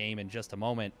into the game in just a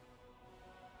moment.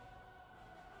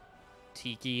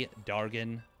 Tiki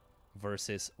Dargan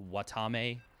versus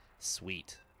Watame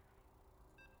Sweet.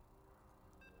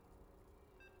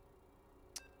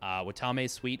 Watame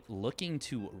Sweet looking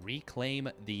to reclaim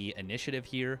the initiative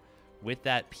here with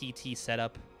that PT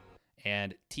setup.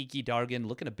 And Tiki Dargan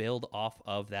looking to build off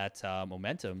of that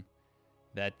momentum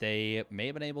that they may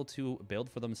have been able to build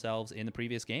for themselves in the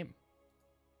previous game.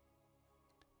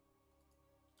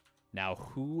 Now,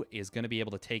 who is going to be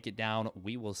able to take it down?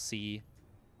 We will see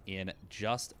in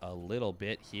just a little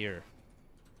bit here.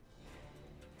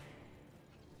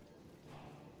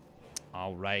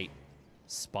 All right.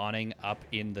 Spawning up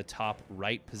in the top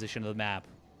right position of the map,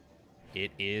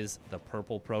 it is the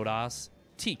purple Protoss,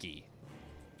 Tiki.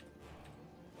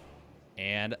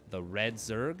 And the red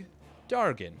Zerg,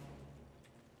 Dargan.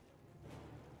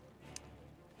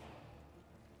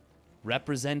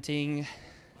 Representing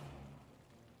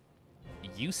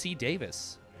UC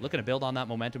Davis, looking to build on that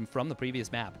momentum from the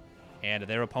previous map. And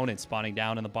their opponent spawning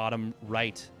down in the bottom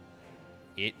right,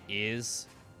 it is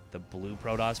the blue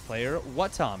Protoss player,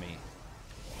 Watami.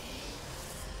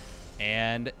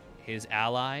 And his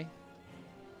ally,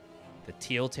 the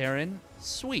Teal Terran,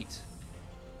 Sweet.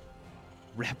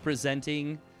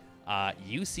 Representing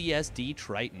UCSD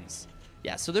Tritons.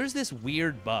 Yeah, so there's this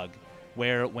weird bug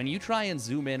where when you try and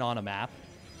zoom in on a map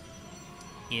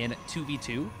in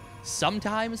 2v2,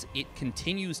 sometimes it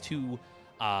continues to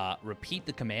repeat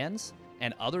the commands,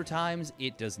 and other times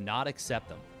it does not accept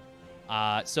them.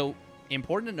 So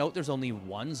important to note, there's only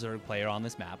one Zerg player on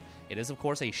this map. It is, of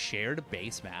course, a shared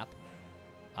base map.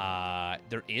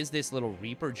 There is this little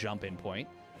Reaper jump-in point.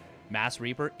 Mass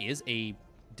Reaper is a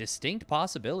distinct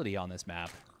possibility on this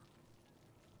map.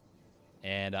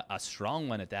 And a strong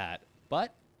one at that.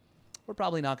 But we're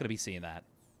probably not going to be seeing that.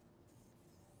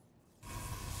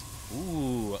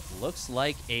 Ooh, looks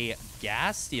like a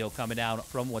gas steal coming down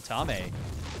from Watame.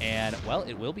 And, well,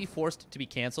 it will be forced to be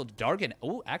canceled. Dargan,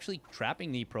 oh, actually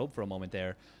trapping the probe for a moment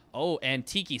there. Oh, and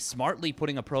Tiki smartly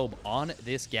putting a probe on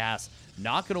this gas.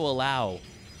 Not going to allow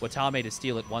Watame to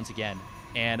steal it once again.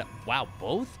 And, wow,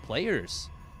 both players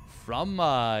from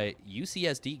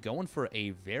UCSD going for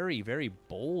a very, very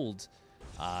bold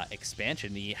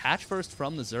expansion. The hatch first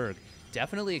from the Zerg,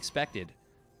 definitely expected.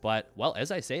 But, well, as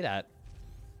I say that,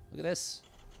 look at this.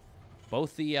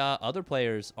 Both the other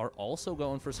players are also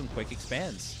going for some quick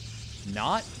expands.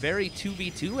 Not very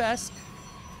 2v2-esque,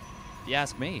 if you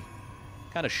ask me.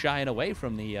 Kind of shying away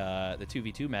from the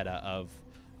 2v2 meta of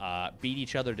beat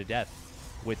each other to death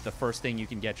with the first thing you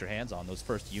can get your hands on, those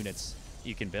first units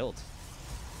you can build.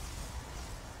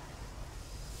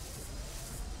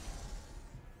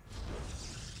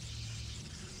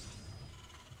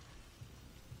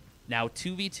 Now,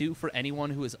 2v2, for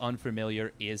anyone who is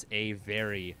unfamiliar, is a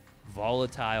very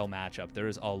volatile matchup. There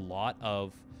is a lot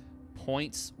of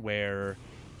points where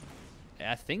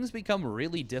things become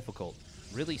really difficult,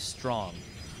 really strong,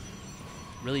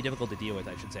 really difficult to deal with,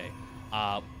 I should say.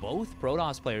 Both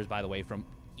Protoss players, by the way, from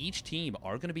each team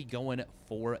are going to be going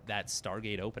for that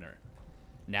Stargate opener.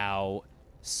 Now,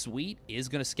 Sweet is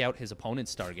going to scout his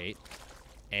opponent's Stargate,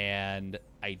 and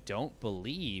I don't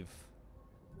believe...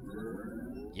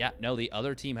 Yeah, no, the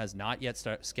other team has not yet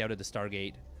scouted the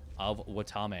Stargate of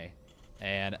Watame,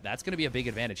 and that's going to be a big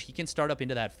advantage. He can start up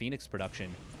into that Phoenix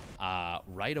production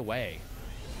right away.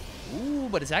 Ooh,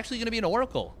 but it's actually going to be an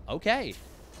Oracle. Okay.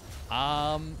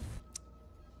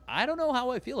 I don't know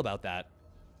how I feel about that.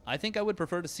 I think I would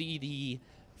prefer to see the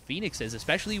Phoenixes,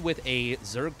 especially with a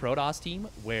Zerg Protoss team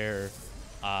where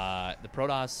the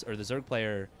Protoss or the Zerg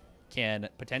player can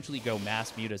potentially go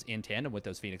mass mutas in tandem with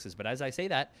those Phoenixes. But as I say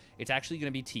that, it's actually going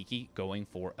to be Tiki going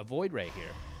for a Void Ray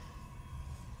here.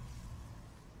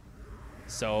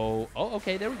 So, oh,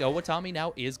 okay, there we go. Watami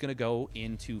now is going to go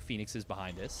into Phoenixes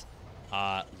behind us.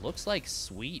 Looks like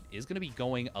Sweet is going to be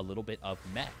going a little bit of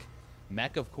Mech.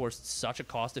 Mech, of course, such a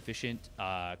cost-efficient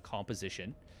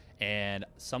composition, and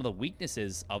some of the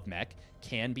weaknesses of Mech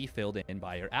can be filled in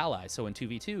by your ally. So in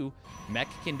 2v2, Mech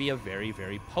can be a very,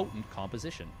 very potent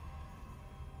composition.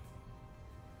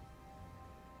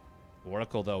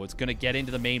 Oracle, though, it's going to get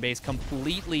into the main base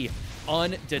completely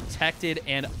undetected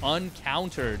and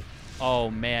uncountered.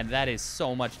 Oh, man, that is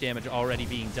so much damage already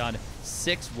being done.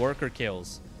 6 worker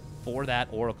kills for that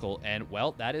Oracle. And,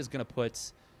 well, that is going to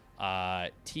put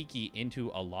Tiki into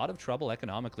a lot of trouble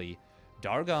economically.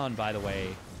 Dargon, by the way.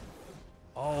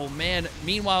 Oh, man.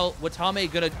 Meanwhile,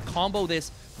 Watame going to combo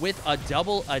this with a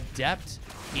double Adept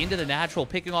into the natural,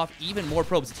 picking off even more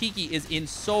probes. Tiki is in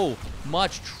so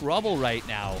much trouble right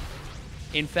now.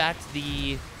 In fact,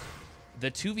 the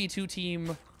 2v2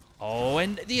 team... Oh,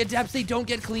 and the Adepts, they don't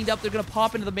get cleaned up. They're going to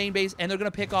pop into the main base, and they're going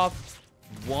to pick off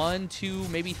 1, 2,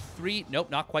 maybe 3...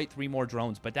 Nope, not quite 3 more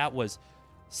drones, but that was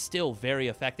still very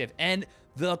effective. And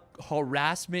the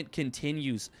harassment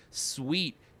continues.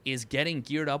 Sweet is getting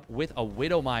geared up with a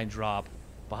Widowmine drop.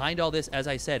 Behind all this, as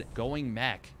I said, going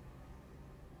Mech.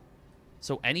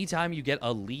 So anytime you get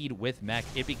a lead with Mech,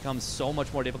 it becomes so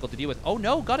much more difficult to deal with. Oh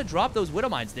no, gotta drop those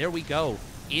Widowmines. There we go.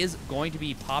 Is going to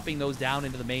be popping those down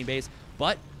into the main base,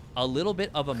 but a little bit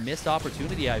of a missed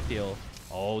opportunity, I feel.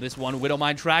 Oh, this one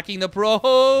Widowmine tracking the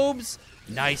probes.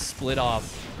 Nice split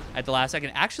off at the last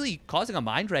second. Actually causing a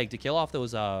Mind Drag to kill off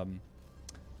those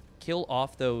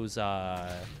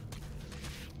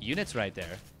units right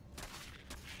there.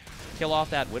 Kill off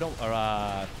that Widow, or,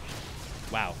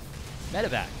 wow.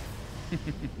 Medevac.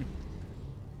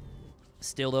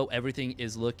 Still, though, everything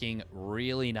is looking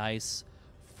really nice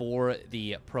for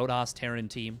the Protoss Terran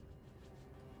team.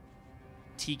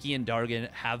 Tiki and Dargan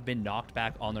have been knocked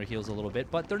back on their heels a little bit,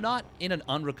 but they're not in an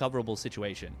unrecoverable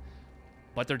situation.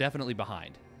 But they're definitely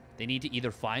behind. They need to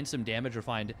either find some damage or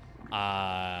find,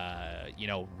 you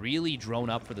know, really drone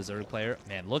up for the Zerg player.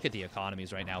 Man, look at the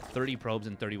economies right now. 30 probes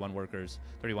and 31 workers,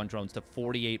 31 drones to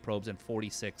 48 probes and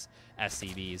 46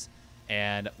 SCVs.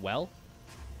 And, well,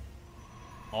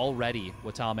 already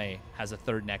Watame has a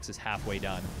third Nexus halfway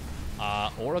done.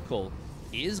 Oracle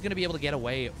is going to be able to get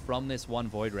away from this one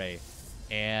Void Ray.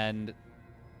 And,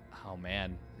 oh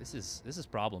man, this is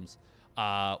problems.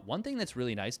 One thing that's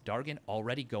really nice, Dargan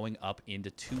already going up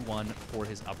into 2-1 for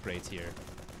his upgrades here.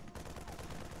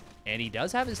 And he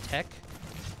does have his tech.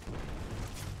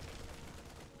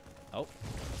 Oh.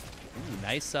 Ooh,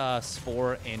 nice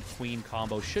Spore and Queen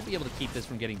combo. Should be able to keep this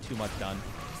from getting too much done.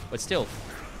 But still,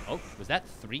 oh, was that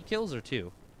 3 kills or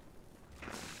 2?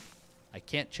 I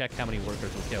can't check how many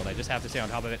workers were killed. I just have to stay on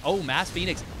top of it. Oh, Mass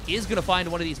Phoenix is going to find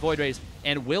one of these Void Rays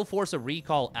and will force a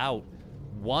recall out.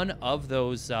 One of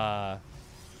those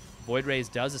Void Rays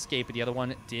does escape, but the other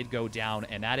one did go down,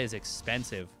 and that is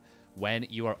expensive when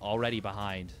you are already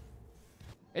behind.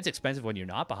 It's expensive when you're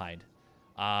not behind.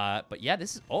 But yeah,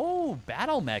 this is... Oh,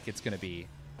 Battle Mech it's going to be.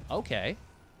 Okay.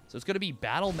 So it's going to be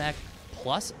Battle Mech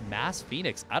plus Mass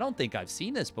Phoenix. I don't think I've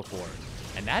seen this before.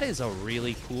 And that is a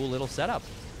really cool little setup.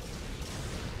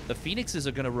 The Phoenixes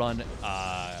are going to run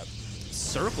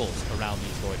circles around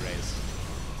these Void Rays.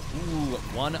 Ooh,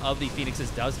 one of the Phoenixes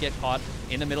does get caught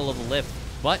in the middle of the lift.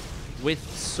 But with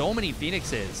so many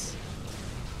Phoenixes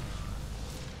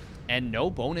and no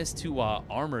bonus to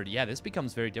Armored, yeah, this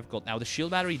becomes very difficult. Now, the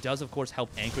Shield Battery does, of course, help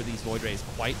anchor these Void Rays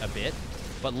quite a bit.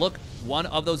 But look, one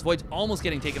of those Voids almost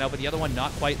getting taken out, but the other one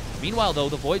not quite. Meanwhile, though,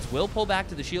 the Voids will pull back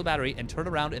to the Shield Battery and turn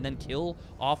around and then kill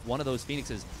off one of those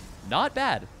Phoenixes. Not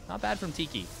bad. Not bad from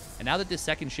Tiki. And now that this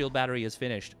second Shield Battery is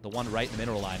finished, the one right in the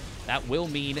mineral line, that will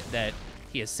mean that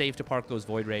he is safe to park those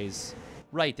Void Rays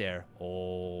right there.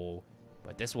 Oh,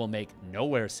 but this will make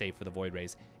nowhere safe for the Void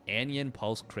Rays. Anion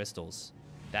Pulse Crystals.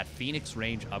 That Phoenix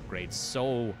range upgrade,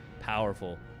 so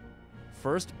powerful.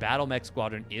 First Battle Mech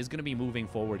Squadron is going to be moving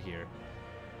forward here.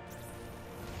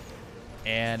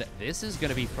 And this is going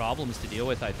to be problems to deal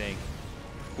with, I think.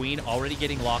 Queen already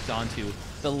getting locked onto.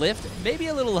 The lift, maybe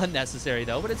a little unnecessary,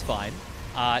 though, but it's fine.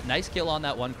 Nice kill on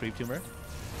that one Creep Tumor.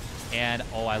 And,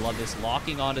 oh, I love this.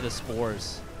 Locking onto the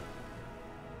Spores.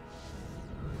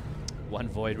 One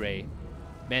Void Ray.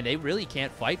 Man, they really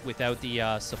can't fight without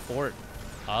the support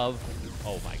of...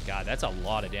 Oh, my God. That's a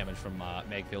lot of damage from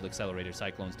Magfield Accelerator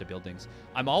Cyclones to buildings.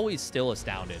 I'm always still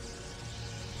astounded.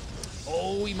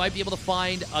 Oh, we might be able to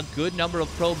find a good number of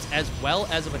probes as well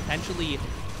as a potentially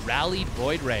rallied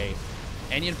Void Ray.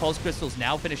 Anion Pulse Crystals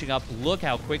now finishing up. Look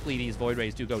how quickly these Void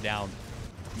Rays do go down.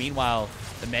 Meanwhile,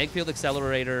 the Magfield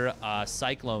Accelerator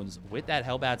Cyclones with that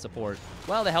Hellbat support.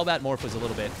 Well, the Hellbat Morph was a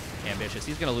little bit ambitious.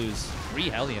 He's going to lose 3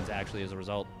 Hellions, actually, as a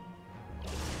result.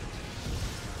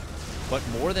 But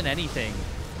more than anything,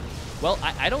 well,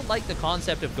 I don't like the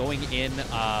concept of going in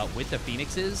with the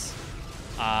Phoenixes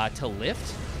to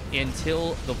lift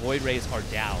until the Void Rays are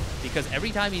down. Because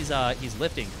every time he's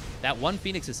lifting, that one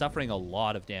Phoenix is suffering a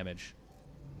lot of damage.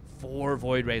 4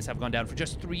 Void Rays have gone down for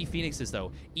just 3 Phoenixes,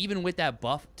 though. Even with that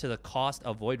buff to the cost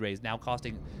of Void Rays, now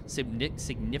costing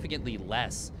significantly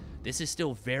less, this is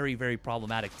still very, very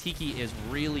problematic. Tiki is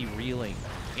really reeling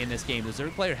in this game. The Zerg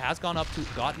player has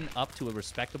gotten up to a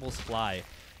respectable supply,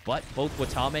 but both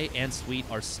Watame and Sweet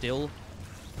are still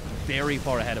very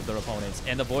far ahead of their opponents,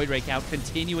 and the Void Ray count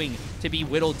continuing to be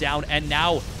whittled down. And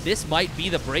now this might be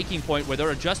the breaking point where there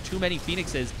are just too many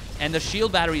Phoenixes, and the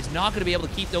Shield Battery is not going to be able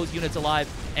to keep those units alive,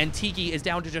 and Tiki is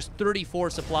down to just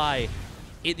 34 supply.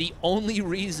 The only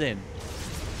reason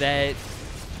that,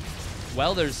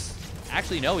 well, there's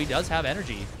actually, no, he does have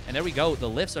energy, and there we go. The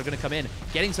lifts are going to come in,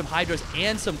 getting some Hydras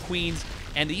and some Queens,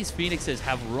 and these Phoenixes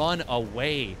have run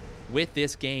away with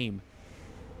this game.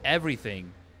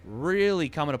 Everything really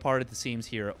coming apart at the seams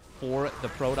here for the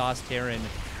Protoss Terran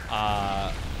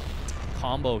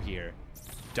combo here.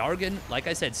 Dargan, like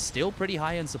I said, still pretty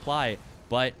high in supply,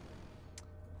 but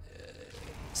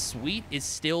Sweet is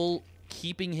still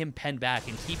keeping him penned back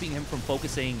and keeping him from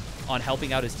focusing on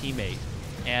helping out his teammate.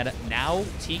 And now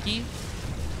Tiki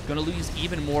going to lose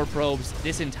even more probes.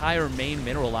 This entire main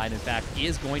mineral line, in fact,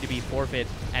 is going to be forfeit,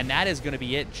 and that is going to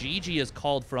be it. GG is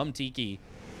called from Tiki.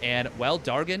 And, well,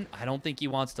 Dargan, I don't think he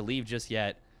wants to leave just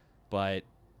yet, but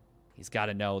He's got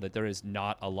to know that there is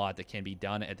not a lot that can be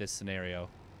done at this scenario.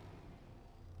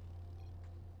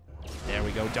 There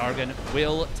we go. Dargon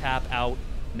will tap out.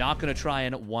 Not going to try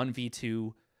and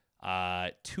 1v2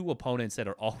 two opponents that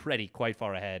are already quite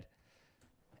far ahead.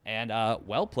 And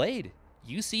well played.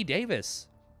 UC Davis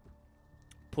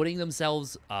putting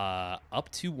themselves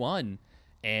up 2-1.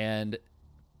 And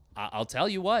I'll tell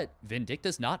you what,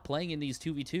 Vindicta's not playing in these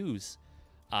 2v2s.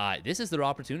 This is their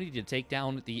opportunity to take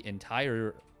down the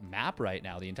entire map right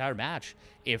now, the entire match.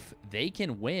 If they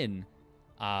can win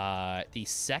the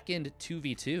second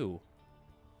 2v2,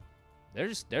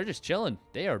 they're just chilling.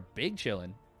 They are big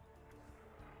chilling.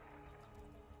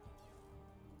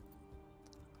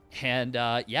 And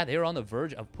yeah, they're on the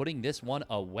verge of putting this one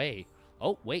away.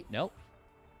 Oh, wait, no.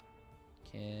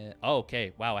 Oh,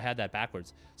 okay. Wow, I had that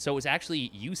backwards. So it's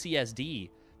actually UCSD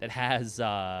that has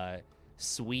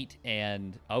Sweet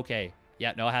and... Okay.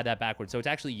 Yeah, no, I had that backwards. So it's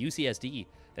actually UCSD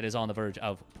that is on the verge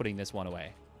of putting this one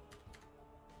away.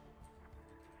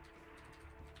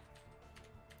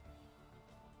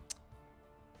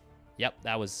 Yep,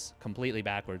 that was completely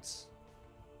backwards.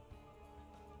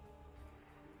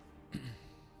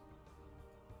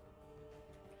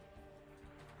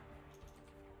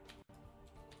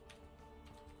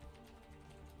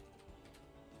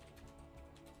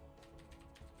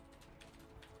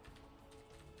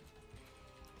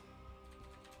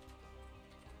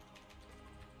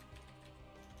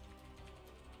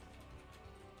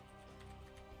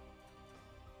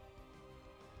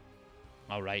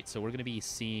 All right, so we're going to be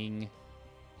seeing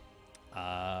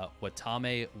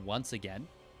Watame once again.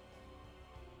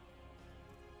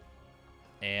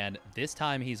 And this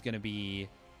time he's going to be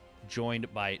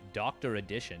joined by Dr.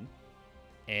 Addition.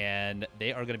 And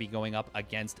they are going to be going up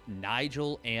against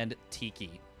Nigel and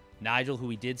Tiki. Nigel, who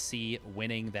we did see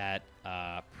winning that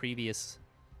previous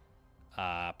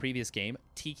game.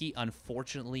 Tiki,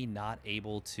 unfortunately, not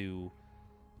able to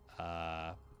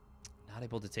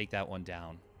take that one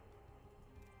down.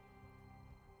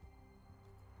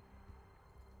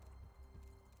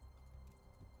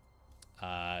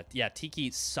 Yeah,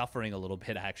 Tiki suffering a little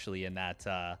bit actually in that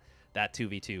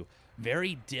 2v2.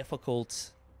 Very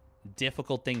difficult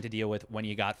thing to deal with when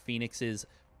you got Phoenixes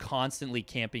constantly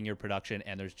camping your production,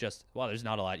 and there's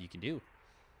not a lot you can do.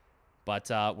 But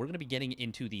we're going to be getting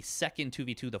into the second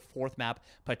 2v2, the fourth map,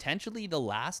 potentially the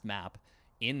last map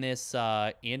in this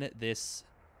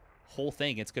whole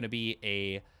thing. It's going to be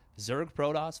a Zerg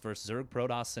Protoss versus Zerg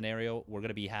Protoss scenario. We're going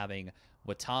to be having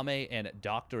Watame and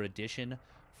Dr. Addition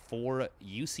for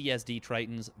UCSD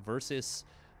Tritons versus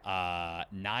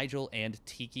Nigel and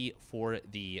Tiki for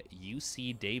the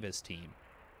UC Davis team.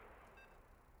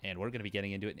 And we're going to be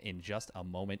getting into it in just a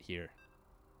moment here.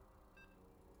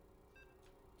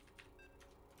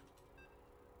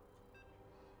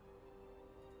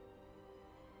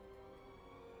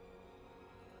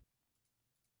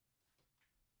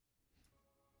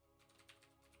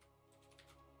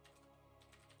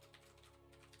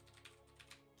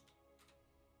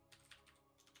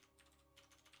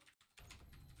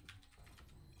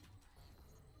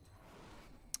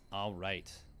 All right.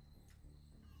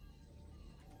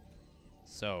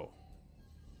 So.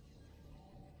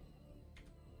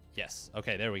 Yes.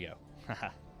 Okay, there we go.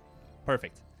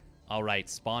 Perfect. All right,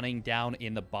 spawning down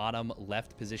in the bottom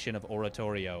left position of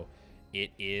Oratorio,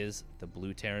 it is the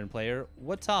blue Terran player,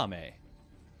 Watame.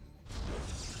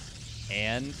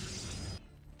 And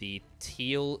the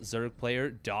teal Zerg player,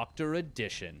 Dr.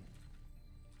 Addition.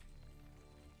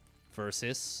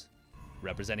 Versus...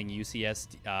 representing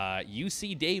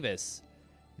UC Davis,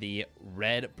 the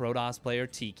red Protoss player,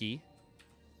 Tiki.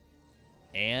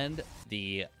 And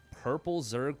the purple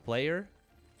Zerg player,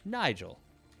 Nigel.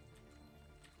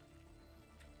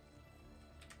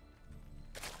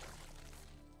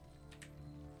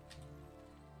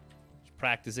 Just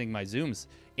practicing my zooms.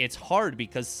 It's hard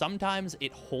because sometimes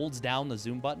it holds down the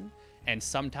zoom button, and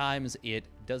sometimes it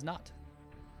does not.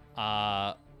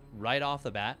 Right off the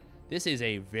bat, this is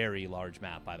a very large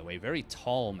map, by the way. Very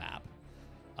tall map.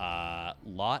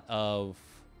 Lot of,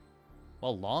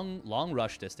 well, long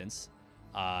rush distance.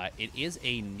 It is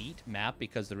a neat map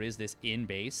because there is this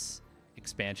in-base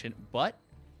expansion, but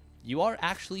you are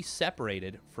actually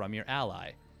separated from your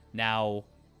ally. Now,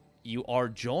 you are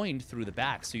joined through the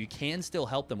back, so you can still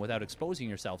help them without exposing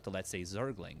yourself to, let's say,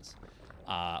 Zerglings.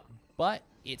 But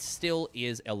it still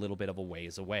is a little bit of a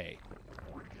ways away.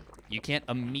 You can't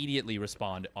immediately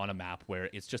respond on a map where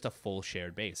it's just a full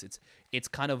shared base. It's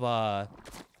kind of a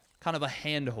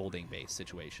hand-holding base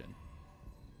situation.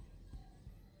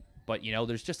 But, you know,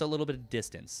 there's just a little bit of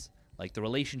distance. Like, the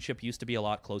relationship used to be a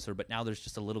lot closer, but now there's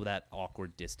just a little bit of that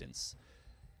awkward distance.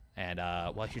 And,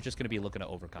 well, you're just going to be looking to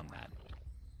overcome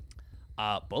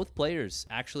that. Both players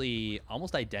actually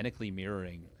almost identically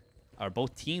mirroring, or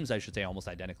both teams, I should say, almost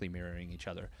identically mirroring each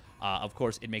other. Of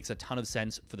course, it makes a ton of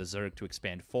sense for the Zerg to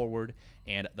expand forward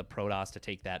and the Protoss to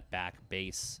take that back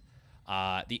base.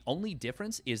 The only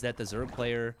difference is that the Zerg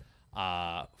player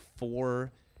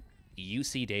for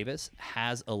UC Davis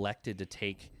has elected to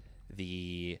take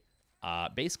the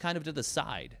base kind of to the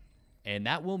side. And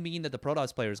that will mean that the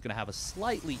Protoss player is going to have a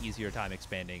slightly easier time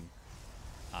expanding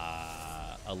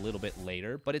a little bit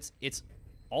later. But it's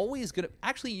always going to...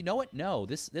 Actually, you know what? No,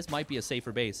 this might be a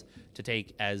safer base to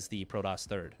take as the Protoss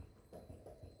third.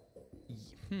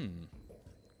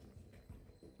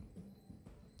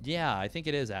 Yeah, I think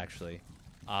it is, actually.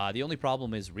 The only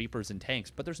problem is Reapers and tanks,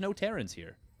 but there's no Terrans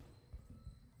here.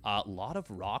 A lot of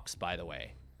rocks, by the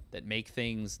way, that make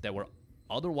things that were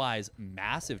otherwise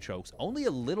massive chokes only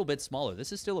a little bit smaller.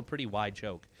 This is still a pretty wide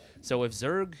choke. So if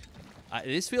Zerg...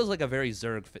 this feels like a very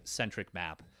Zerg-centric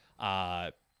map.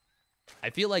 I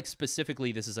feel like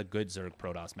specifically this is a good Zerg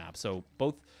Protoss map. So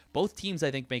both teams,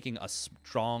 I think, making a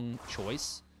strong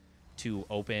choice to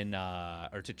open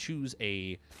or to choose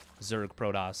a Zerg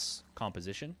Protoss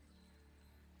composition.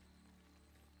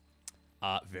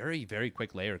 Very, very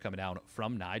quick layer coming down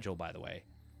from Nigel, by the way.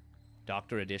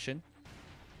 Doctor Edition.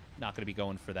 Not going to be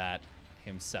going for that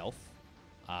himself.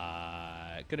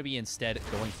 Going to be instead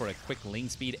going for a quick Ling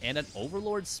speed and an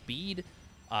Overlord speed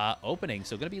opening.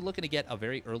 So going to be looking to get a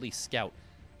very early scout.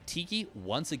 Tiki,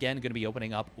 once again, going to be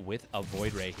opening up with a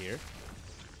Void Ray here.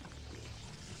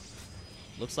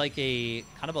 Looks like a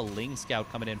kind of a Ling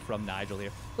scout coming in from Nigel here.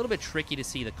 A little bit tricky to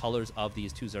see the colors of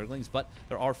these two Zerglings, but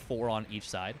there are 4 on each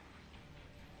side.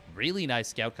 Really nice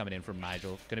scout coming in from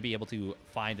Nigel. Going to be able to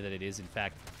find that it is, in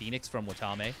fact, Phoenix from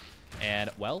Watame. And,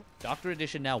 well, Doctor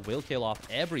Edition now will kill off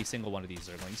every single one of these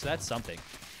Zerglings, so that's something.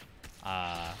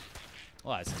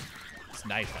 Well, it's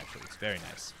nice, actually. It's very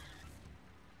nice.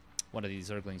 One of these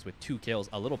Zerglings with 2 kills.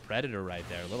 A little Predator right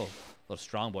there. A little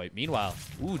strong boy. Meanwhile,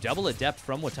 ooh, double Adept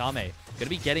from Watame. Going to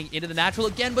be getting into the natural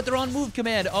again, but they're on move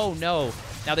command. Oh, no.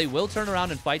 Now, they will turn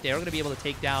around and fight. They are going to be able to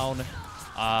take down...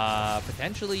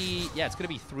 potentially, yeah, it's going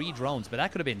to be 3 drones, but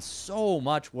that could have been so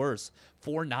much worse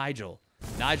for Nigel.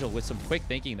 Nigel, with some quick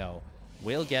thinking, though,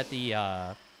 will get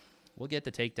the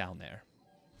takedown there.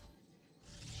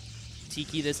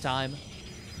 Tiki this time,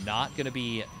 not going to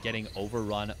be getting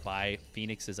overrun by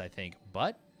Phoenixes, I think,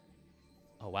 but,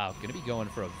 oh, wow, going to be going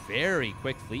for a very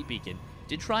quick Fleet Beacon.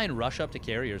 Did try and rush up to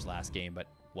carriers last game, but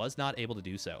was not able to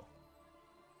do so.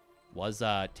 Was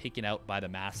taken out by the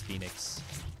Mass Phoenix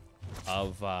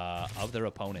of their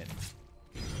opponent.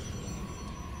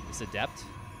 This Adept,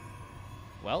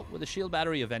 well, with the shield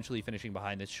battery eventually finishing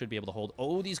behind this, should be able to hold.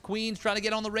 Oh, these queens trying to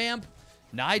get on the ramp.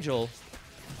 Nigel,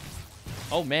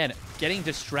 oh man, getting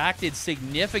distracted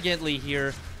significantly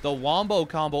here. The Wombo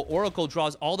combo. Oracle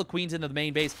draws all the queens into the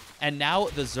main base, and now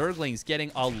the Zerglings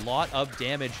getting a lot of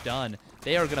damage done.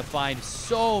 They are going to find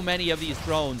so many of these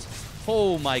drones.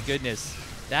 Oh my goodness.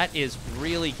 That is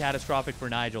really catastrophic for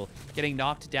Nigel. Getting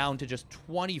knocked down to just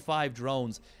 25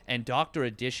 drones, and Doctor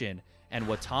Edition and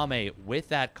Watame with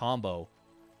that combo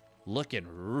looking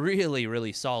really,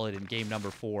 really solid in game number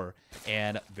 4,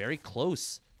 and very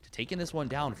close to taking this one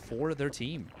down for their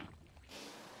team.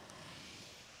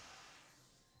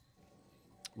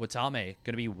 Watame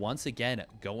going to be once again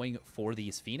going for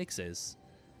these Phoenixes.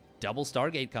 Double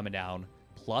Stargate coming down,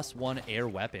 +1 air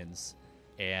weapons,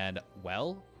 and,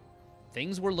 well,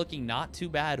 things were looking not too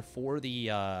bad for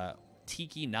the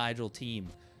Tiki Nigel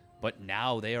team, but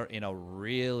now they are in a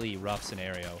really rough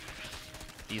scenario.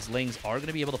 These Lings are going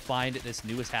to be able to find this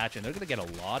newest hatch, and they're going to get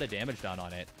a lot of damage done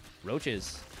on it.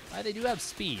 Roaches, they do have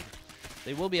speed.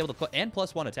 They will be able to, and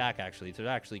 +1 attack, actually. They're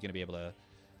actually going to be able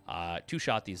to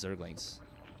two-shot these Zerglings.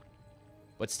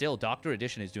 But still, Doctor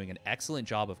Edition is doing an excellent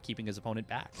job of keeping his opponent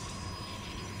back.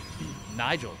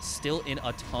 Nigel still in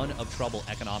a ton of trouble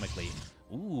economically.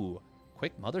 Ooh,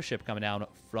 quick Mothership coming down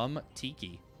from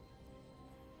Tiki.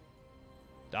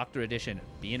 Doctor Edition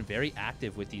being very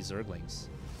active with these Zerglings.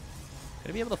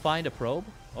 Gonna be able to find a probe.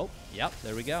 Oh, yep,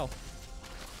 there we go.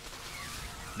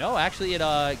 No, actually,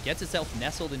 it gets itself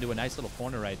nestled into a nice little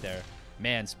corner right there.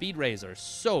 Man, Speed Rays are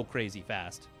so crazy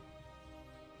fast.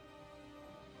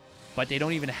 But they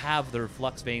don't even have their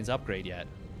Flux Veins upgrade yet.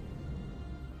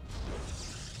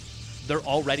 They're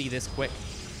already this quick.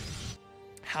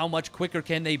 How much quicker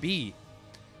can they be?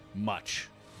 Much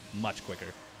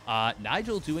quicker.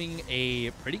 Nigel doing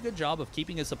a pretty good job of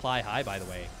keeping his supply high, by the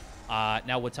way.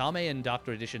 Now, Watame and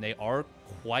Doctor Edition, they are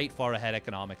quite far ahead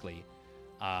economically.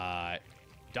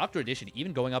 Doctor Edition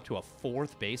even going up to a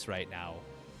 4th base right now.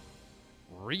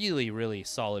 really, really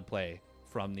solid play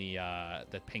from the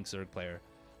pink Zerg player.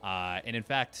 And in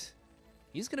fact,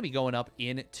 he's going to be going up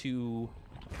into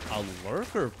a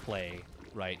lurker play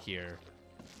right here.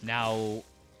 Now,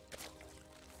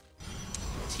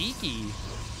 Tiki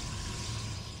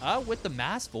with the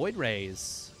mass Void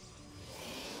Rays.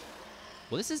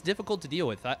 Well, this is difficult to deal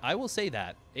with. I will say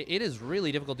that. It is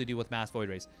really difficult to deal with mass Void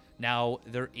Rays. Now,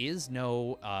 there is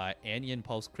no Anion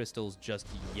Pulse Crystals just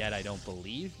yet, I don't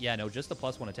believe. Yeah, no, just the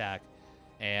 +1 attack.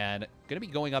 And going to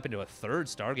be going up into a third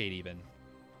Stargate even.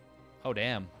 Oh,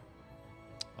 damn.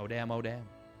 Oh, damn, oh, damn.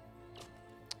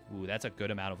 Ooh, that's a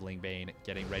good amount of Ling Bane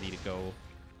getting ready to go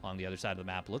on the other side of the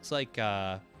map. Looks like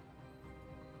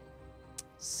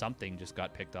something just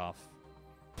got picked off.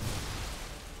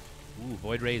 Ooh,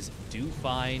 Void Rays do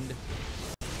find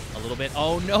a little bit.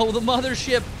 Oh, no, the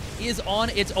Mothership is on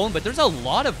its own, but there's a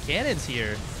lot of cannons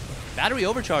here. Battery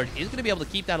Overcharge is going to be able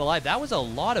to keep that alive. That was a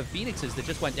lot of Phoenixes that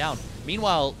just went down.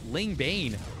 Meanwhile, Ling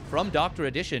Bane from Dr.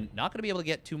 Edition, not going to be able to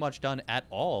get too much done at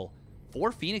all.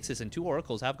 4 Phoenixes and 2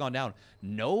 Oracles have gone down.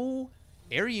 No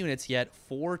air units yet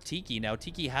for Tiki. Now,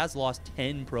 Tiki has lost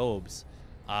 10 probes.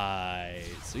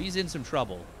 So he's in some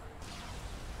trouble.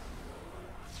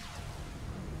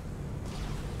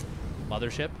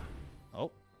 Mothership.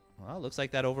 Oh, well, looks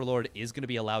like that Overlord is going to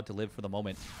be allowed to live for the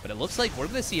moment. But it looks like we're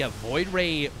going to see a Void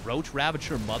Ray Roach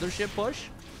Ravager Mothership push.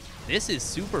 This is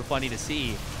super funny to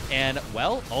see. And,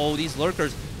 well, oh, these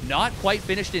Lurkers not quite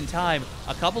finished in time.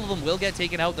 A couple of them will get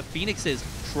taken out. The Phoenixes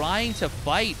trying to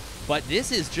fight. But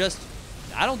this is just...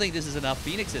 I don't think this is enough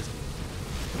Phoenixes.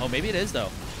 Oh, maybe it is, though.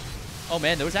 Oh,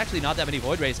 man, there was actually not that many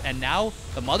Void Rays. And now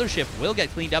the Mothership will get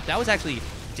cleaned up. That was actually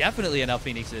definitely enough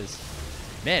Phoenixes.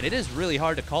 Man, it is really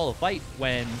hard to call a fight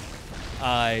when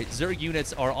Zerg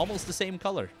units are almost the same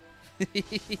color.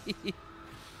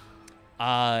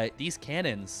 These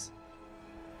cannons.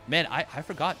 Man, I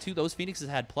forgot, too. Those Phoenixes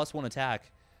had +1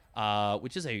 attack,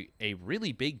 which is a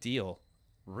really big deal.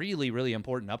 Really, really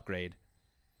important upgrade.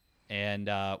 And,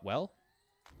 well,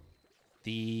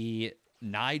 the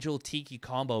Nigel Tiki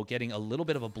combo getting a little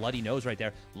bit of a bloody nose right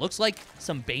there. Looks like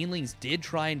some Banelings did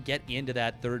try and get into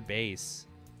that third base.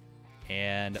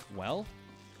 And, well,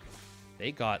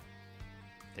 they got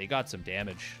some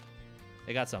damage.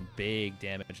 They got some big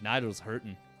damage. Nigel's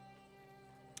hurting.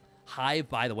 Hive,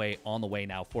 by the way, on the way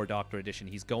now for Dr. Edition.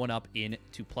 He's going up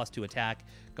into +2 attack,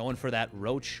 going for that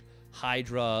Roach,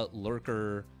 Hydra,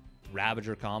 Lurker,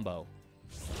 Ravager combo.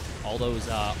 All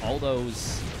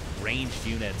those ranged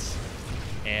units.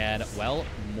 And, well,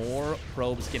 more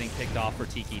probes getting picked off for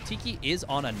Tiki. Tiki is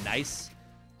on a nice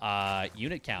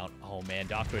unit count. Oh, man,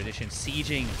 Dr. Edition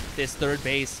sieging this third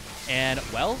base. And,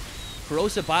 well,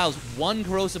 Corrosive Biles, 1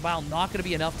 Corrosive Bile, not going to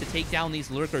be enough to take down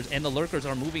these Lurkers, and the Lurkers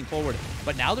are moving forward.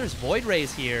 But now there's Void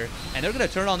Rays here, and they're going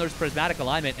to turn on their Prismatic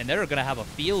Alignment, and they're going to have a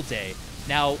field day.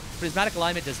 Now, Prismatic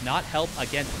Alignment does not help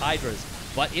against Hydras,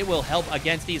 but it will help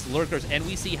against these Lurkers, and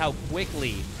we see how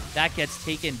quickly that gets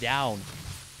taken down.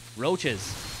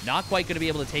 Roaches, not quite going to be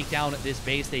able to take down this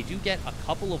base. They do get a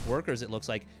couple of workers, it looks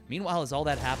like. Meanwhile, as all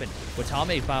that happened,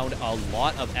 Watame found a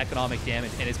lot of economic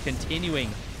damage and is continuing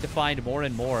to find more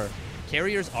and more.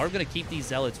 Carriers are going to keep these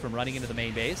Zealots from running into the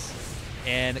main base.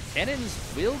 And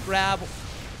Cannons will grab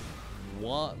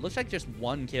one, looks like just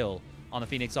 1 kill on the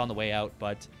Phoenix on the way out.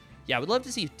 But yeah, I would love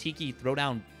to see Tiki throw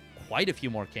down quite a few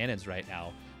more cannons right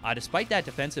now. Despite that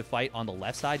defensive fight on the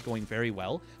left side going very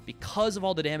well, because of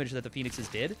all the damage that the Phoenixes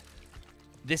did,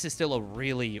 this is still a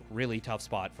really, really tough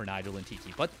spot for Nigel and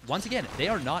Tiki. But once again, they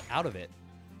are not out of it.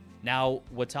 Now,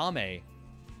 Watame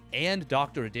and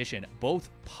Dr. Edition both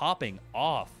popping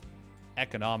off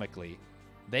economically.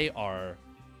 They are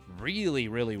really,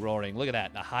 really roaring. Look at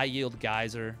that. The high yield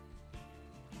geyser.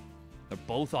 They're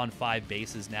both on 5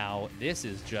 bases now. This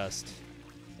is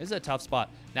a tough spot.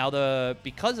 Now,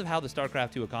 because of how the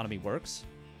StarCraft 2 economy works,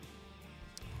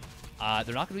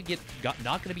 they're not going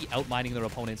to be outmining their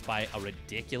opponents by a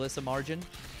ridiculous margin.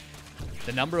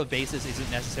 The number of bases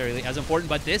isn't necessarily as important,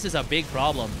 but this is a big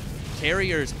problem.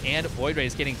 Carriers and Void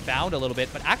Rays getting found a little bit,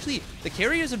 but actually, the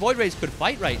Carriers and Void Rays could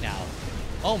fight right now.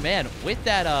 Oh, man, with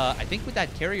that, I think with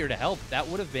that Carrier to help, that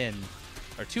would have been,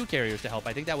 or 2 Carriers to help,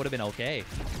 I think that would have been okay.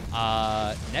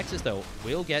 Nexus, though,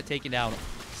 will get taken down.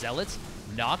 Zealots,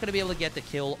 not going to be able to get the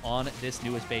kill on this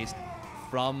newest base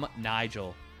from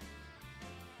Nigel.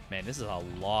 Man, this is a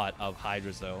lot of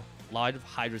Hydras, though. A lot of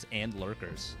Hydras and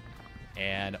Lurkers.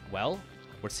 And, well,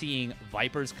 we're seeing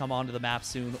Vipers come onto the map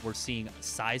soon. We're seeing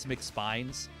Seismic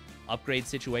Spines upgrade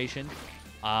situation.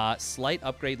 Slight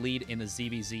upgrade lead in the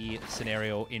ZVZ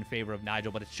scenario in favor of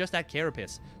Nigel, but it's just that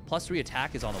Carapace. +3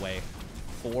 attack is on the way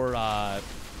for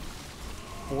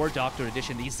for Dr.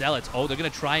 Edition. These Zealots, oh, they're going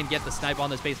to try and get the snipe on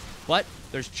this base, but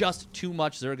there's just too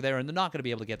much Zerg there, and they're not going to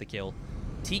be able to get the kill.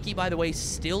 Tiki, by the way,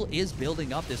 still is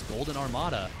building up this Golden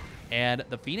Armada, and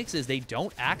the Phoenixes, they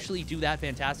don't actually do that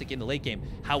fantastic in the late game.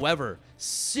 However,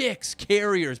 6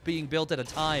 carriers being built at a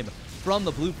time from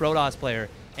the blue Protoss player,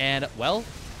 and, well,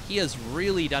 he has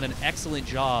really done an excellent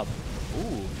job.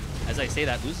 Ooh, as I say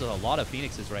that, loses a lot of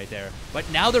Phoenixes right there. But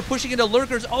now they're pushing into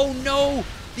Lurkers. Oh, no!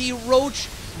 The Roach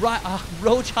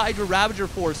Hydra Ravager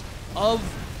force of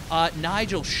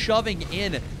Nigel shoving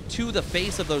in to the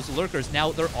face of those Lurkers.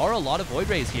 Now, there are a lot of Void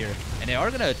Rays here, and they are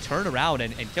going to turn around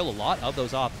and kill a lot of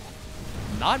those off.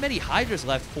 Not many Hydras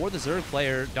left for the Zerg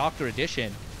player, Dr.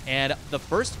 Edition, and the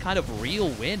first kind of real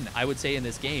win, I would say, in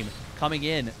this game, coming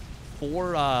in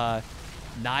for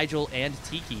Nigel and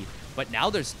Tiki. But now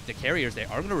there's the carriers. They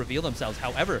are going to reveal themselves.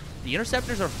 However, the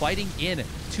Interceptors are fighting in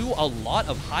to a lot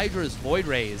of Hydra's Void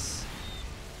Rays.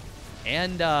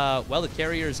 And, well, the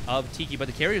carriers of Tiki. But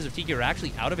the carriers of Tiki are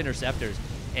actually out of Interceptors.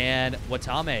 And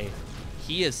Watame,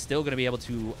 he is still going to be able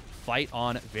to fight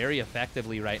on very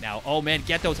effectively right now. Oh, man,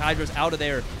 get those Hydras out of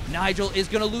there. Nigel is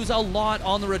going to lose a lot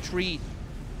on the retreat.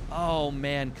 Oh,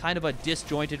 man, kind of a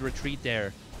disjointed retreat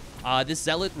there. This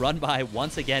Zealot run by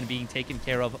once again being taken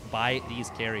care of by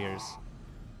these carriers.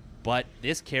 But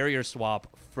this carrier swap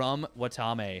from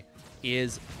Watame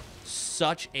is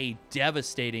such a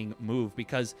devastating move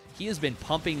because he has been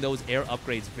pumping those air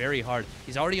upgrades very hard.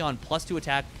 He's already on +2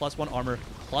 attack, +1 armor,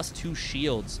 +2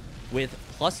 shields with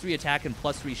 +3 attack and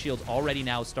 +3 shields already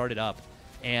now started up.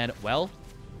 And, well,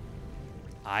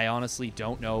 I honestly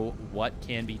don't know what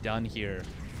can be done here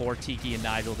for Tiki and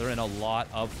Nigel. They're in a lot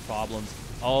of problems.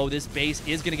 Oh, this base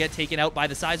is going to get taken out by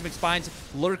the Seismic Spines.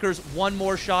 Lurkers, one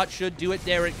more shot should do it.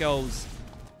 There it goes.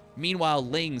 Meanwhile,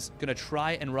 Ling's going to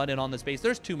try and run in on this base.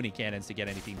 There's too many cannons to get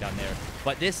anything done there.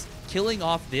 But this, killing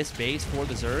off this base for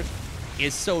the Zerg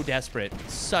is so desperate.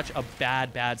 Such a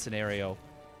bad, bad scenario.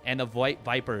 And the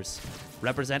Vipers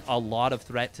represent a lot of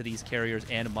threat to these carriers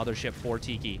and Mothership for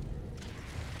Tiki.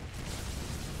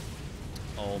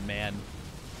 Oh, man.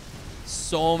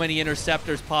 So many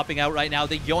Interceptors popping out right now.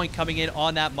 The Yoink coming in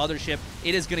on that Mothership.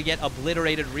 It is going to get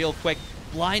obliterated real quick.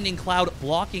 Blinding Cloud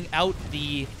blocking out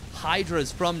the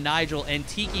Hydras from Nigel, and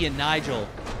Tiki and Nigel,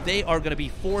 they are going to be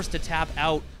forced to tap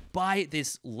out by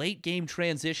this late game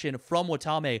transition from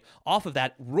Watame off of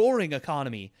that roaring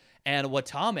economy. And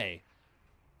Watame,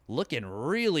 looking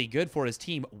really good for his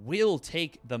team, will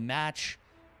take the match,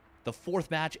 the 4th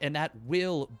match, and that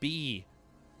will be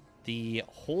the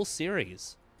whole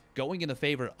series going in the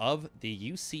favor of the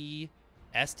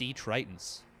UCSD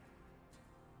Tritons.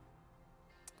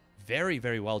 Very,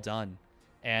 very well done.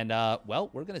 And, well,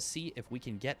 we're going to see if we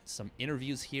can get some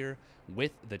interviews here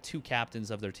with the 2 captains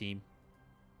of their team.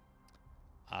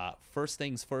 First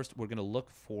things first, we're going to look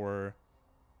for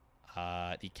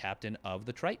the captain of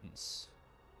the Tritons.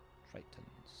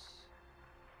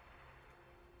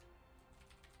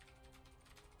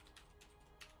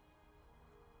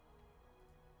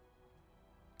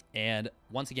 And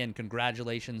once again,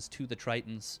 congratulations to the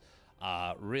Tritons.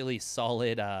 Really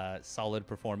solid, solid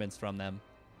performance from them.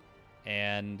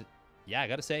 And yeah, I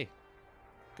gotta say,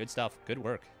 good stuff, good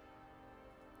work.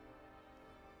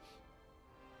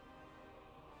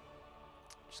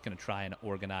 Just gonna try and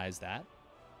organize that.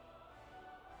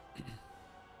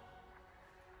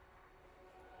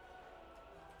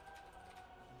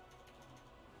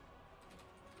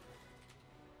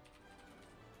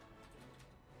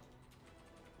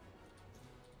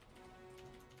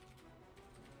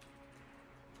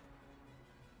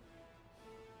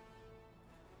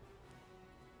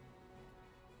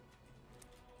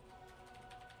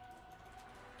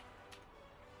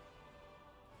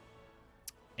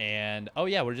 And, oh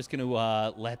yeah, we're just going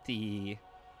to let the,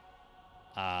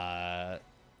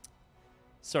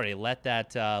 sorry, let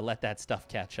that stuff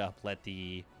catch up. Let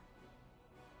the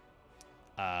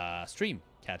stream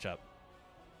catch up.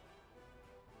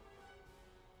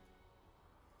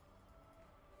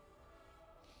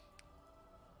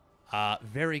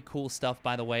 Very cool stuff,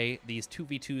 by the way. These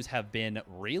 2v2s have been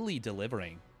really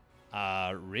delivering.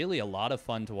 Really a lot of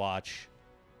fun to watch.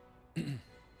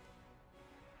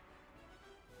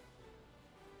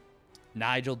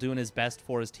 Nigel doing his best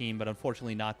for his team, but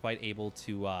unfortunately not quite able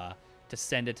to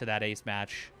send it to that ace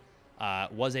match.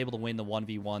 Was able to win the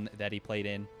 1v1 that he played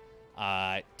in.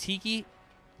 Tiki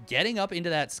getting up into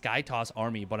that Sky Toss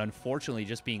army, but unfortunately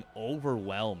just being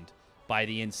overwhelmed by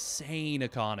the insane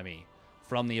economy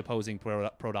from the opposing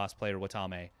Protoss player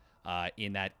Watame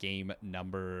in that game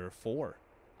number 4.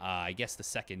 I guess the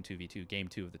second 2v2, game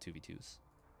 2 of the 2v2s.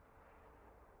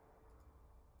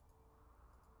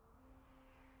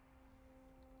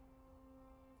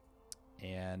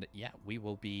 And yeah, we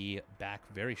will be back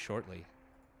very shortly.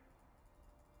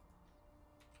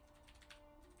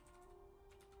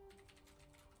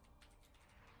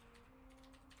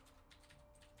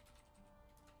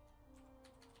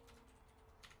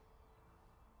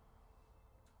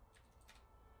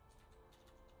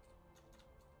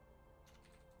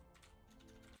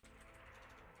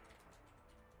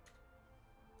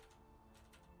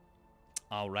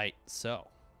 All right, so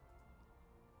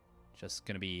just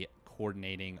going to be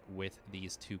coordinating with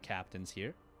these two captains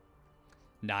here,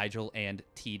 Nigel and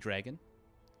T-Dragon.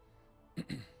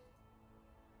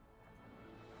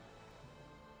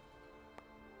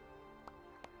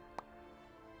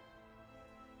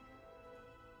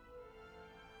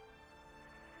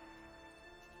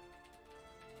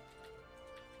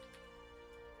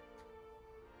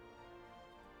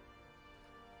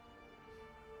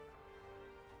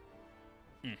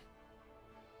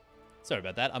 Sorry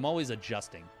about that. I'm always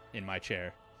adjusting in my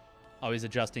chair. Always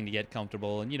adjusting to get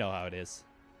comfortable, and you know how it is.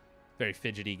 Very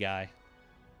fidgety guy.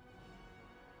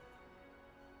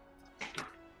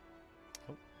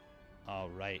 Oh. All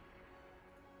right.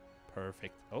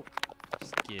 Perfect. Oh,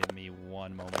 just give me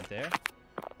one moment there.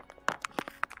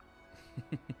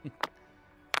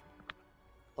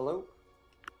 Hello?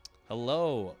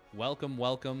 Hello. Welcome,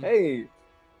 welcome. Hey!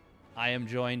 I am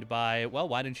joined by, well,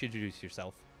 why don't you introduce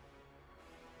yourself?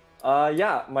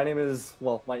 Yeah, my name is,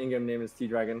 well, my in-game name is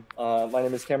T-Dragon. My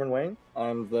name is Cameron Wayne.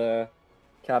 I'm the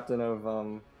captain of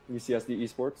UCSD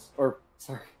Esports, or,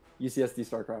 sorry, UCSD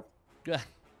Starcraft.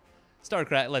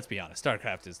 Starcraft, let's be honest,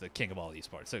 Starcraft is the king of all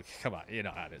esports, so come on, you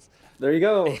know how it is. There you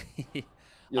go.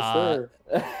 Yes, sir.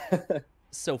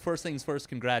 So first things first,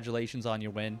 congratulations on your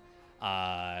win.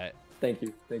 Thank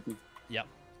you. Yep,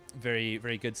 very,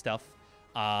 very good stuff.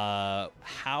 How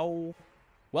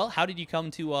did you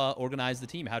come to organize the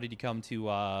team? How did you come to,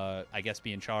 I guess,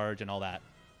 be in charge and all that?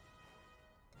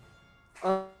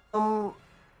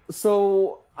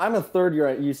 So I'm a third year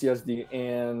at UCSD,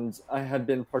 and I had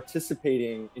been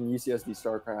participating in UCSD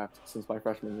Starcraft since my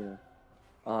freshman year.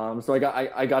 So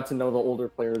I got to know the older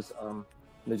players.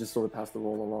 They just sort of passed the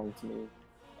role along to me.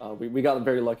 We got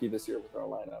very lucky this year with our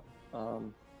lineup.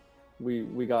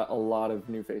 We got a lot of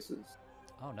new faces.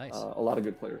 Oh, nice. A lot of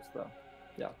good players, though.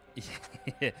 Yeah.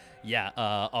 Yeah.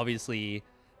 Obviously,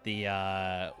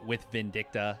 with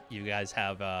Vindicta, you guys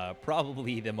have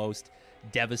probably the most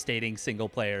devastating single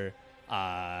player.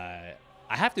 I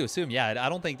have to assume, yeah. I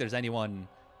don't think there's anyone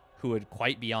who would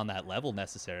quite be on that level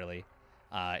necessarily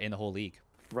in the whole league.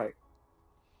 Right.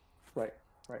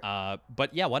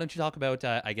 But yeah, why don't you talk about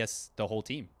I guess the whole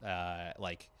team?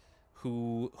 Like,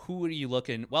 who are you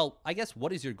looking? Well, I guess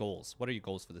what is your goals? What are your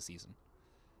goals for the season?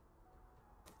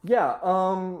 Yeah,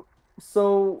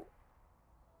 so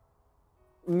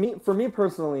for me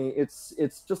personally, it's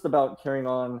just about carrying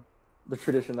on the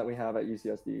tradition that we have at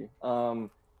UCSD.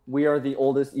 We are the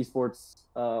oldest esports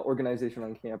organization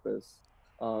on campus,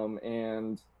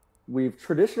 and we've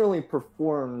traditionally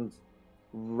performed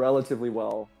relatively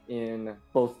well in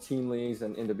both team leagues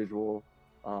and individual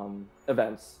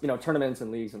events, tournaments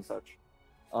and leagues and such.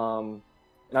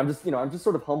 And I'm just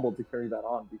sort of humbled to carry that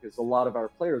on because a lot of our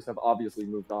players have obviously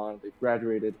moved on. They've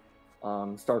graduated.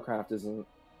 Starcraft isn't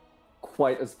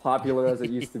quite as popular as it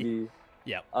used to be.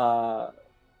 Yeah.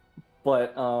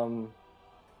 But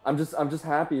I'm just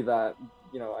happy that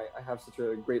I have such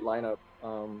a great lineup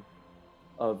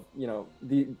of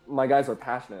my guys are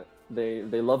passionate. They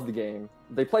love the game.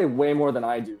 They play way more than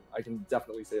I do. I can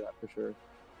definitely say that for sure.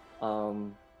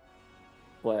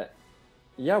 But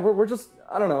yeah, we're just,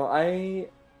 I don't know.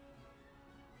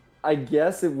 I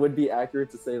guess it would be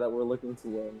accurate to say that we're looking to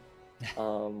win.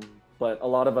 But a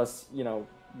lot of us,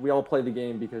 we all play the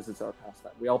game because it's our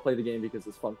pastime. We all play the game because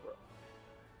it's fun for us.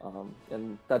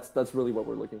 And that's really what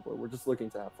we're looking for. We're just looking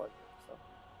to have fun. So.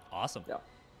 Awesome. Yeah.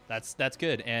 That's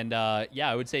good. And yeah,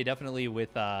 I would say definitely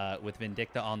with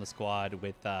Vindicta on the squad,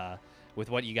 with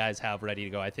what you guys have ready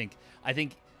to go, I think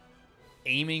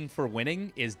aiming for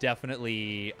winning is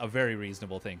definitely a very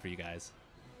reasonable thing for you guys.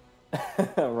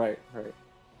 Right.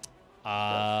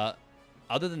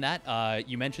 Other than that,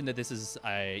 you mentioned that this is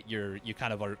you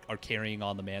kind of are carrying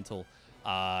on the mantle.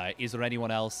 Is there anyone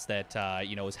else that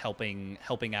is helping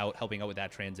out with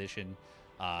that transition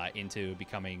into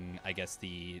becoming, I guess,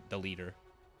 the leader?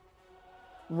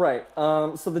 Right.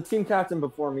 So the team captain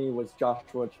before me was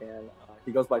Joshua Chan.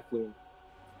 He goes by Flume.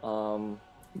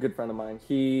 Good friend of mine.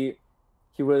 He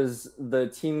was the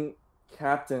team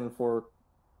captain for,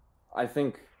 I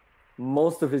think,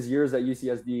 most of his years at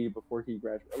UCSD before he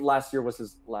graduated. Last year was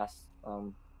his last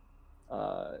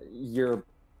year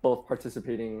both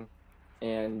participating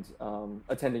and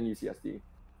attending UCSD.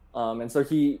 And so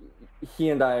he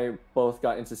and I both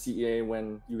got into CEA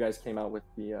when you guys came out with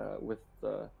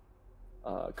the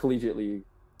Collegiate League.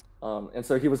 And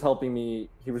so he was helping me.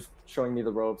 He was showing me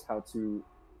the ropes, how to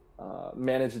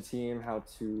manage a team, how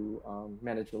to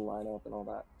manage the lineup, and all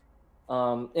that.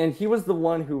 And he was the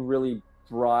one who really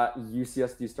brought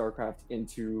UCSD Starcraft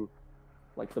into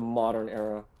like the modern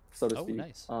era, so to speak.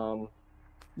 Nice.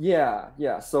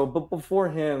 Yeah. So, but before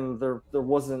him, there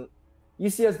wasn't.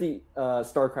 UCSD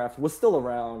Starcraft was still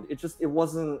around. It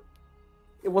wasn't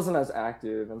as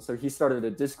active, and so he started a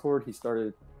Discord. He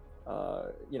started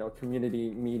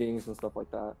community meetings and stuff like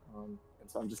that. And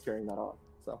so I'm just carrying that on.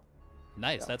 So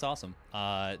nice. Yeah. That's awesome.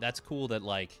 That's cool that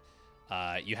like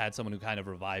you had someone who kind of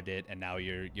revived it, and now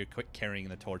you're carrying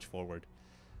the torch forward.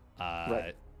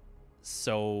 Right.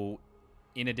 So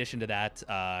in addition to that,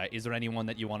 is there anyone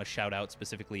that you want to shout out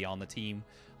specifically on the team?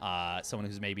 Someone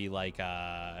who's maybe like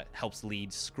helps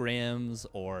lead scrims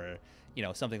or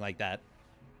something like that?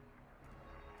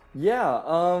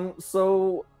 Yeah.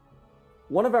 So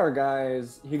one of our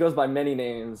guys, he goes by many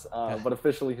names, but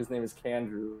officially his name is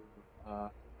Candrew.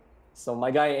 So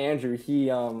my guy Andrew, he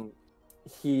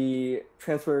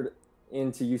transferred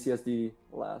into UCSD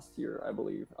last year, I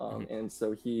believe, and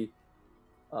so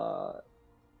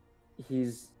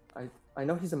I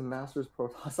know he's a Masters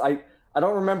Protoss. I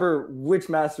don't remember which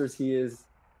Masters he is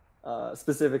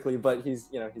specifically, but he's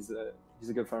a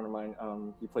good friend of mine.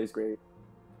 He plays great,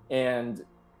 and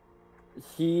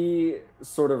he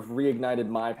sort of reignited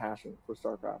my passion for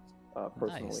StarCraft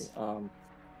personally. Nice.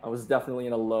 I was definitely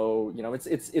in a low.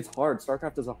 It's hard.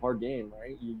 StarCraft is a hard game,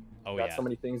 right? You got so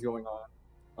many things going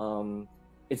on.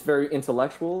 It's very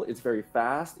intellectual. It's very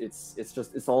fast.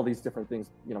 It's all these different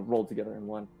things rolled together in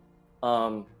one.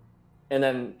 And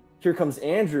then here comes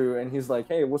Andrew, and he's like,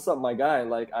 "Hey, what's up, my guy?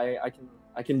 Like, I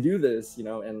can do this,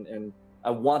 and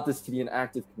I want this to be an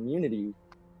active community."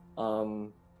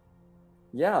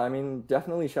 Yeah, I mean,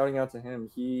 definitely shouting out to him.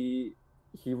 He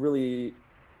really,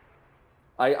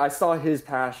 I saw his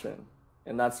passion,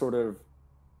 and that sort of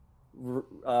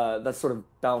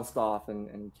bounced off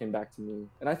and came back to me.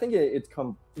 And I think it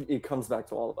comes back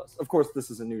to all of us. Of course, this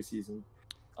is a new season,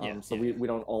 so we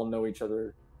don't all know each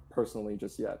other personally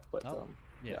just yet, but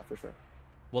yeah, for sure.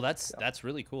 Well, that's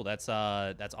really cool. That's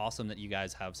awesome that you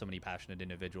guys have so many passionate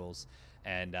individuals.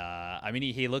 And I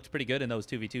mean, he looked pretty good in those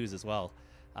 2v2s as well.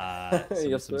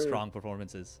 Some strong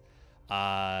performances.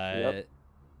 Yep.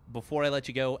 Before I let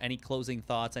you go, any closing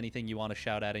thoughts? Anything you want to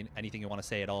shout out? Anything you want to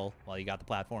say at all while you got the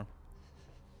platform?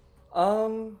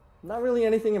 Not really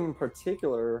anything in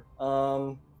particular.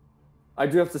 I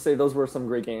do have to say those were some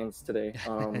great games today.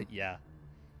 Yeah.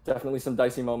 Definitely some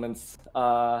dicey moments.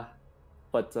 But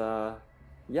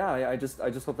yeah, I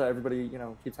just hope that everybody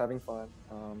keeps having fun.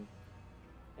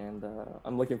 And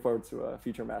I'm looking forward to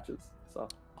future matches. So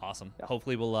awesome. Yeah.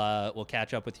 Hopefully we'll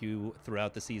catch up with you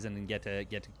throughout the season and get to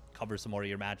cover some more of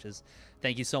your matches.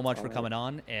 Thank you so much for coming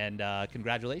on, and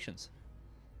congratulations.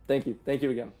 Thank you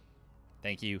again.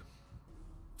 Thank you.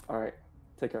 All right,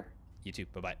 take care. You too.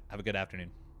 Bye-bye. Have a good afternoon.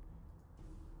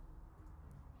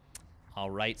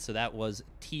 All right, so that was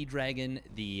T-Dragon,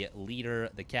 the leader,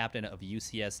 the captain of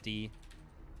UCSD.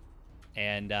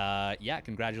 And yeah,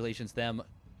 congratulations to them.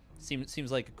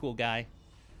 Seems like a cool guy.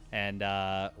 And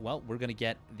well, we're gonna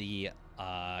get the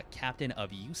captain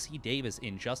of UC Davis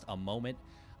in just a moment.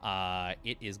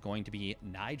 It is going to be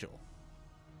Nigel.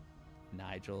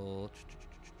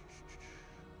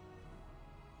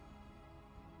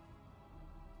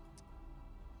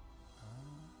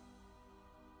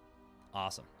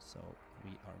 Awesome. So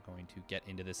we are going to get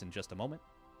into this in just a moment.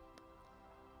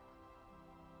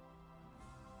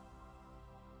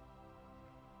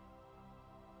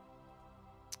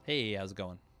 Hey, how's it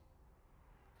going?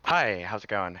 Hi, how's it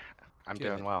going? I'm Good.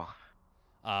 doing well.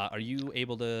 Are you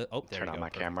able to... Oh, there Turn you on go. my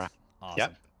camera. Awesome.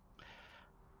 Yep.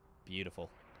 Beautiful.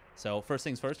 So first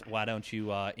things first, why don't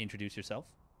you introduce yourself?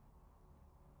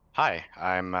 Hi,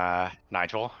 I'm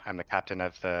Nigel. I'm the captain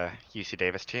of the UC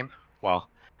Davis team. Well,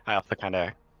 I also kind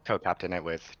of co-captain it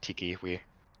with Tiki. We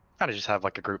kind of just have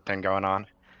like a group thing going on.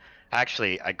 I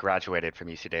graduated from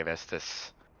UC Davis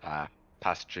this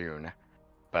past June,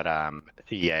 but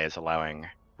CEA is allowing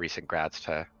recent grads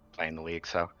to play in the league,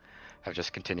 so I've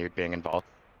just continued being involved.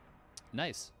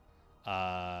 Nice.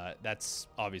 That's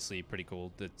obviously pretty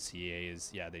cool. The CEA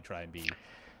is, yeah, they try and be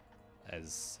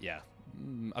as,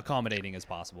 accommodating as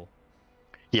possible.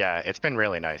 Yeah, it's been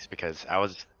really nice because I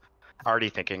was already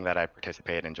thinking that I'd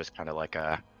participate in just kind of like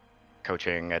a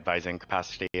coaching, advising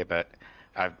capacity, but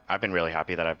I've been really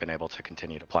happy that I've been able to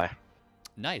continue to play.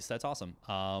 Nice, that's awesome.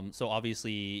 So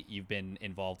obviously you've been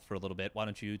involved for a little bit. Why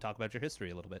don't you talk about your history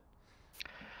a little bit?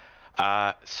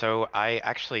 So I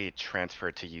actually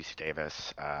transferred to UC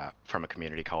Davis from a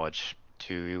community college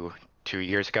two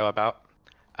years ago about.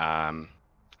 Um,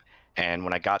 and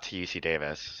when I got to UC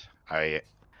Davis, I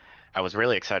was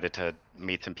really excited to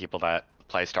meet some people that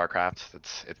play Starcraft.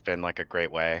 It's been like a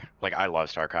great way. Like I love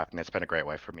Starcraft, and it's been a great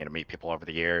way for me to meet people over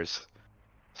the years.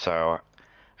 So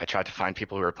I tried to find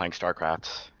people who were playing Starcraft,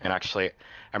 and actually,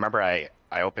 I remember I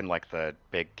opened like the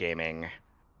big gaming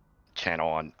channel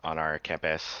on our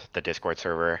campus, the Discord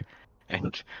server,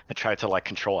 and I tried to like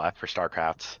control F for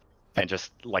StarCraft, and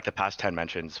just like the past 10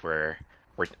 mentions were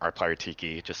our player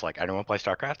Tiki, just like anyone play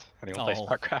StarCraft? Anyone play Oh,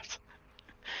 StarCraft?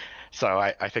 So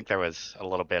I think there was a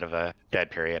little bit of a dead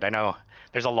period. I know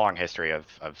there's a long history of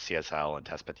CSL and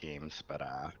TESPA teams, but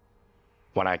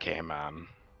when I came,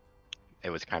 it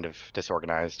was kind of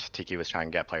disorganized. Tiki was trying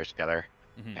to get players together,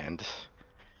 mhm.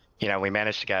 and we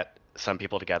managed to get some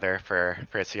people together for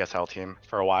a CSL team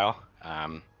for a while.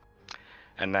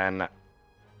 And then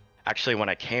actually, when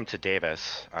I came to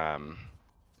Davis,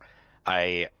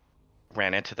 I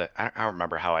ran into I don't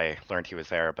remember how I learned he was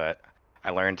there, but I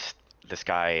learned this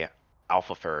guy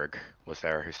Alpha Ferg was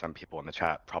there, who some people in the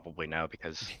chat probably know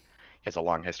because he has a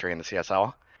long history in the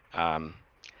CSL. Um,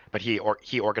 but he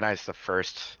organized the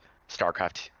first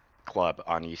StarCraft club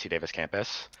on UC Davis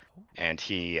campus, and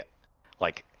he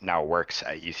like now works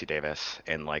at UC Davis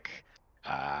in like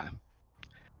uh,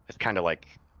 it's kind of like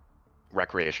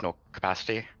recreational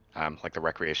capacity, like the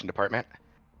recreation department.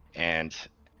 And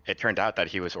it turned out that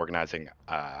he was organizing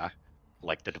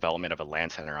like the development of a LAN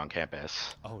center on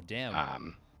campus. Oh, damn.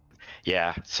 Um,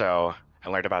 yeah, so I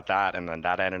learned about that, and then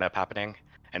that ended up happening,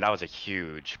 and that was a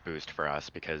huge boost for us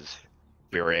because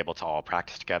we were able to all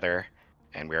practice together,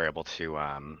 and we were able to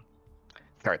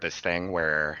start this thing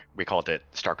where we called it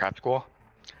StarCraft School,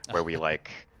 where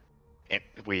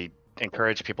we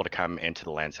encourage people to come into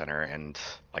the LAN center and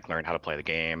like learn how to play the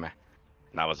game.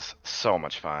 And that was so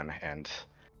much fun, and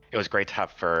it was great to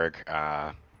have Ferg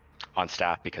on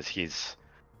staff because he's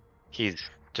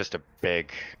just a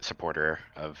big supporter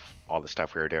of all the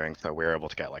stuff we were doing. So we were able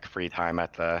to get like free time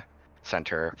at the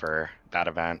center for that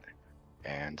event,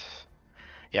 and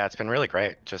yeah, it's been really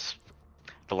great. Just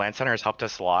the LAN center has helped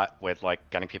us a lot with like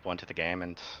getting people into the game,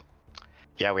 and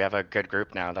yeah, we have a good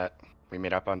group now that we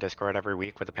meet up on Discord every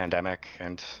week with the pandemic,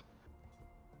 and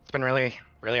it's been really,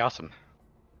 really awesome.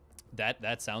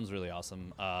 That sounds really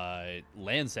awesome.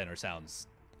 Land Center sounds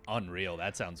unreal.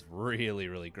 That sounds really,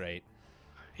 really great.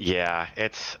 Yeah,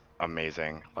 it's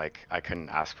amazing. Like I couldn't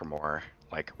ask for more.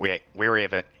 Like we were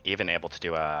even able to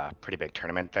do a pretty big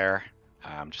tournament there,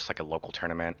 just like a local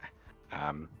tournament,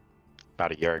 um,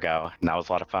 about a year ago, and that was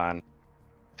a lot of fun.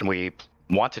 And we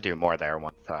want to do more there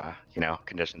once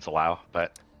conditions allow.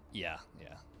 But Yeah,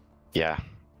 yeah. yeah,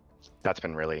 that's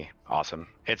been really awesome.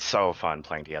 It's so fun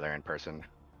playing together in person.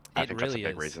 I It think that's a really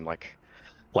big is. reason. Like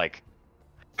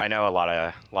I know a lot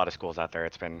of schools out there.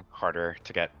 It's been harder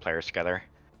to get players together,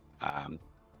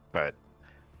 but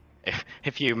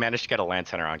if you manage to get a LAN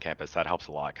center on campus, that helps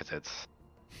a lot because it's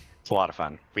a lot of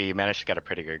fun. We managed to get a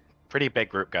pretty big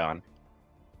group going.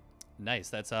 Nice.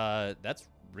 That's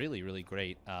really, really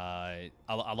great. A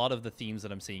lot of the themes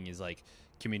that I'm seeing is like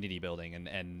community building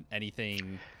and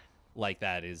anything like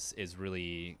that is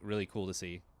really, really cool to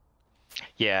see.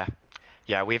 Yeah,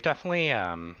 yeah, we've definitely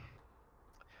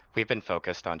we've been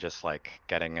focused on just like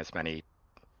getting as many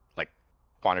like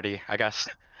quantity, I guess.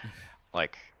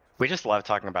 Like we just love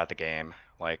talking about the game.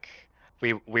 Like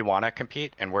we want to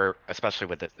compete, and we're especially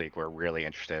with this league, we're really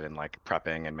interested in like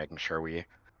prepping and making sure we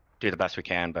do the best we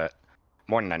can. But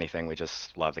more than anything, we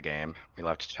just love the game. We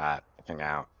love to chat, hang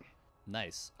out.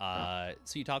 Nice. So.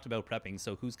 So you talked about prepping.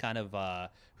 So who's kind of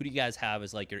who do you guys have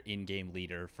as like your in-game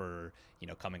leader for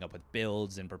coming up with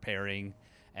builds and preparing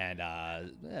and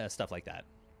stuff like that?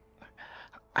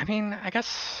 I mean, I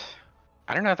guess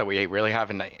I don't know that we really have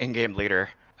an in-game leader.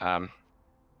 Um,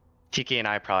 Tiki and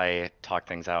I probably talk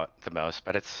things out the most,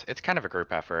 but it's kind of a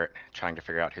group effort trying to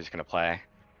figure out who's gonna play.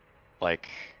 Like,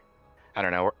 I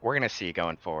don't know, we're gonna see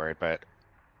going forward, but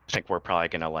I think we're probably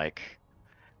gonna like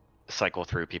cycle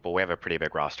through people. We have a pretty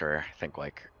big roster.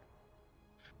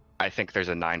 I think there's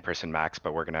a 9-person max,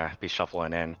 but we're gonna be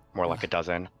shuffling in more like a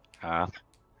dozen. Uh,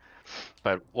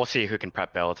 but we'll see who can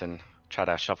prep builds and try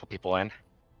to shuffle people in.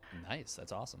 Nice.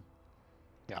 That's awesome.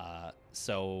 Yeah.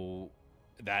 So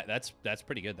that's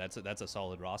pretty good. That's a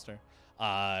solid roster.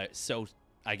 So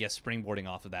I guess springboarding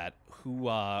off of that, who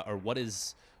or what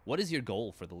is your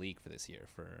goal for the league for this year?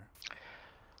 For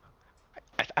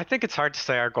I think it's hard to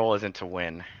say our goal isn't to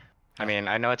win. I mean,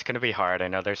 I know it's gonna be hard. I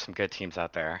know there's some good teams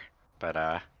out there,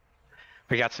 but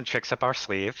we got some tricks up our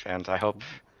sleeve, and I hope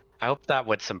that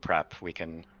with some prep we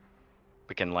can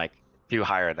we can like do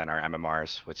higher than our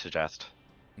MMRs would suggest.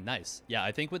 Nice. Yeah,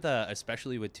 I think with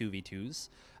especially with 2v2s,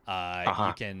 you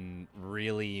Uh-huh. can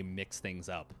really mix things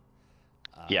up.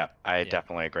 Yeah, I Yeah,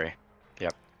 definitely agree.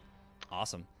 Yep.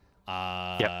 awesome.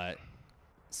 Yep.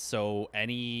 So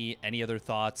any other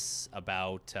thoughts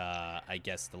about I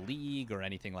guess the league or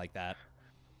anything like that?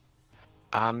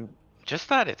 Um, just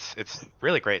that it's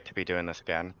really great to be doing this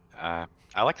again. I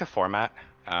like the format.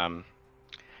 Um,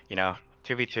 you know,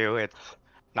 2v2, it's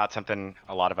not something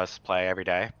a lot of us play every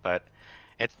day, but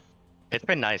it's it's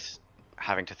been nice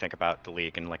having to think about the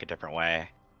league in like a different way.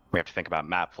 We have to think about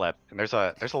map flip, and there's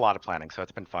a lot of planning, so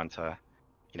it's been fun to,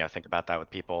 think about that with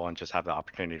people and just have the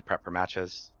opportunity to prep for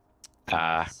matches.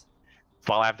 Uh, Nice.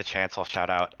 while I have the chance, I'll shout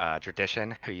out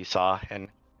Tradition, who you saw in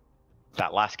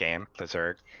that last game, the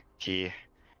Zerg. He's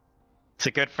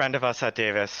a good friend of us at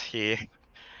Davis.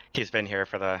 He's been here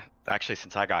for actually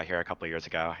since I got here a couple of years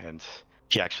ago, and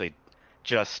he actually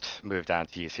just moved down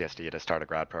to UCSD to start a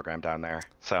grad program down there.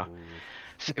 So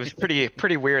Ooh. it was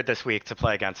pretty weird this week to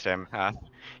play against him.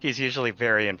 He's usually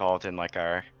very involved in like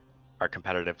our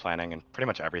competitive planning and pretty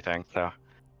much everything. So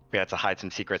we had to hide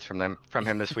some secrets from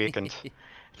him this week, and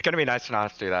it's gonna be nice to not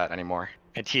have to do that anymore.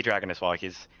 And T Dragon as well.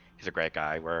 He's a great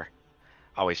guy. We're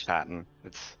always chatting.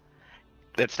 It's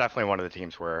definitely one of the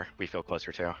teams where we feel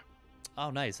closer to. Oh,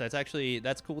 nice.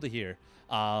 That's cool to hear.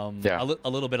 Yeah. A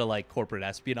little bit of like corporate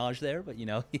espionage there, but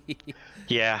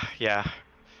Yeah, yeah.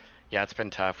 Yeah, it's been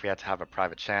tough. We had to have a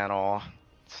private channel.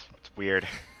 It's weird.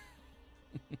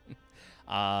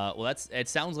 Well, it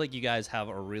sounds like you guys have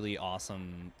a really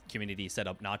awesome community set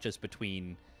up, not just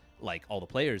between like all the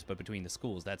players, but between the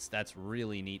schools. That's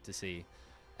really neat to see.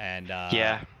 And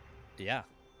Yeah. yeah,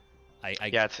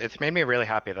 Yeah, it's made me really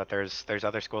happy that there's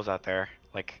other schools out there,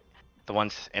 like the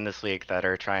ones in this league that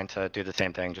are trying to do the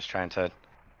same thing, just trying to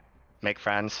make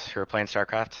friends who are playing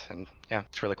StarCraft, and yeah,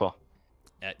 it's really cool.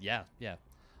 yeah, yeah.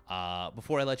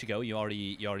 Before I let you go, you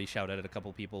already shouted out a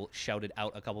couple people. Shouted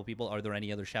out a couple people. Are there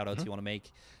any other shout outs Mhm. you want to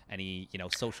make? Any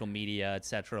social media,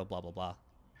 etc. Blah blah blah.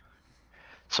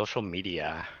 Social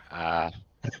media. I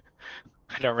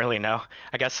don't really know.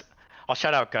 I guess I'll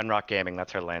shout out Gunrock Gaming.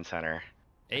 That's our LAN center.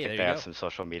 I Hey, think there they you have go. some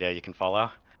social media you can follow.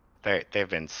 They've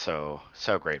been so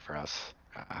great for us.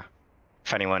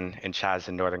 If anyone in Chaz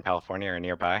in Northern California or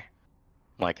nearby,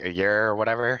 like a year or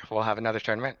whatever, we'll have another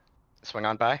tournament. Swing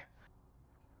on by.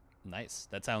 Nice.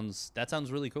 That sounds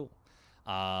really cool.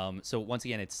 So once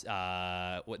again, it's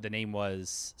what the name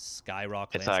was Skyrock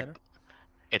It's Land a Center.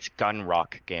 it's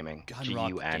Gunrock Gaming.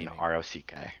 Gunrock Gaming.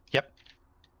 Gunrock. Yep.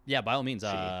 Yeah, by all means,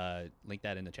 See, link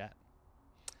that in the chat.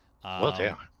 will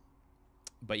do.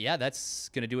 But yeah, that's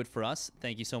gonna do it for us.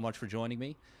 Thank you so much for joining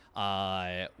me.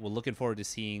 We're looking forward to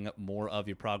seeing more of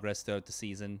your progress throughout the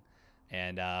season,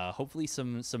 and hopefully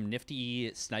some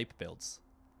nifty snipe builds.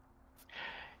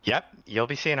 Yep, you'll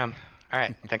be seeing them. All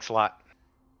right, thanks a lot.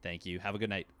 Thank you. Have a good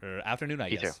night or afternoon, I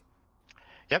You too. guess.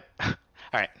 Yep. All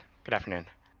right. Good afternoon.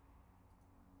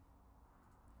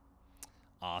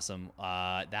 Awesome.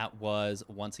 That was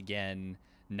once again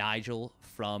Nigel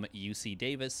from UC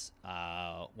Davis.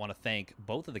 Want to thank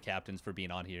both of the captains for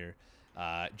being on here,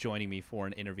 joining me for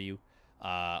an interview.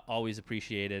 Always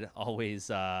appreciated. Always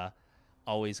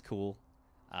cool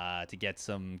to get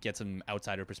some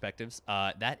outsider perspectives.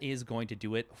 That is going to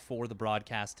do it for the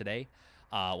broadcast today.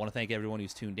 Want to thank everyone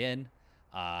who's tuned in.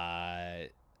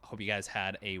 Hope you guys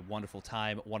had a wonderful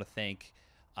time. Want to thank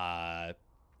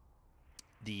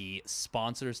the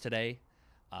sponsors today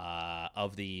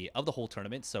of the whole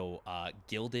tournament. So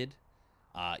Gilded,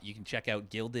 you can check out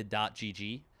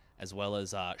gilded.gg as well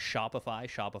as Shopify.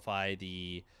 Shopify,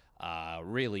 the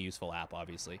really useful app,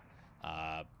 obviously.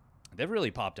 They've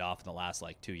really popped off in the last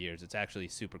like 2 years. It's actually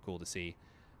super cool to see.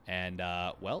 And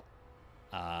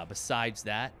besides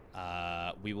that,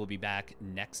 we will be back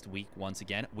next week once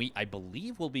again. I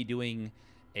believe we'll be doing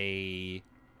a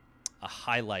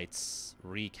highlights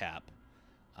recap.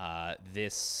 I'm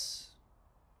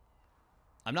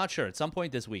not sure. At some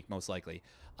point this week, most likely.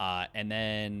 And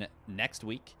then next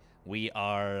week, we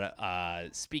are,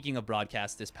 speaking of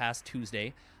broadcast, this past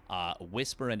Tuesday,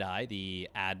 Whisper and I, the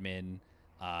admin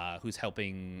who's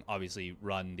helping, obviously,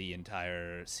 run the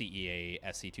entire CEA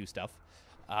SC2 stuff,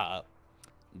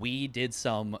 we did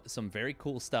some very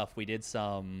cool stuff. We did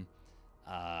some,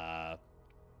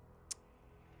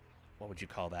 what would you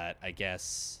call that? I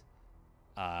guess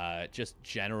just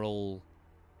general,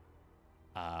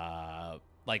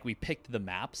 like we picked the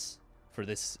maps for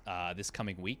this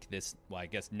coming week. I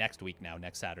guess next week now,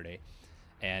 next Saturday,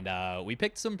 and we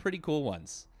picked some pretty cool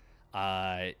ones.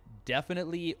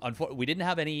 Definitely, we didn't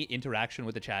have any interaction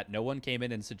with the chat. No one came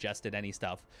in and suggested any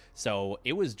stuff. So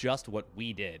it was just what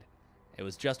we did. It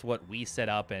was just what we set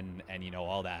up and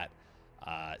all that.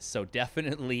 So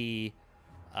definitely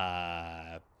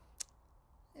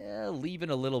leaving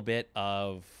a little bit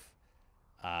of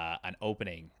an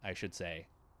opening, I should say.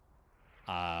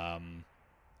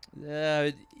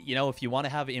 If you want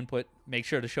to have input, make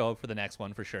sure to show up for the next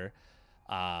one for sure.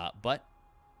 But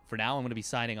for now, I'm going to be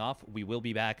signing off. We will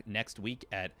be back next week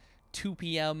at 2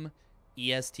 p.m.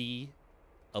 EST,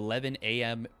 11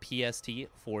 a.m. PST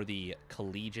for the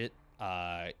Collegiate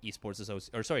Esports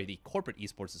the Corporate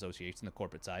Esports Association, the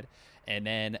corporate side, and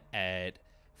then at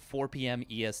 4 p.m.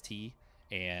 EST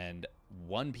and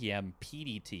 1 p.m.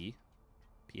 PDT,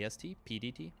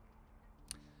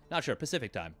 not sure,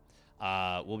 Pacific time.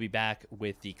 We'll be back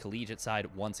with the Collegiate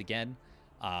side once again.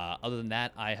 Other than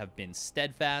that, I have been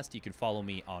Steadfast. You can follow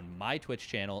me on my Twitch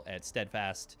channel at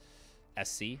Steadfast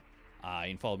SC. You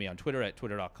can follow me on Twitter at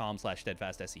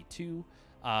twitter.com/SteadfastSC2.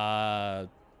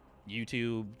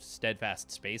 YouTube,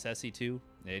 Steadfast Space SC2.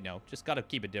 Just got to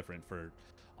keep it different for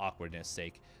awkwardness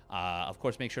sake. Of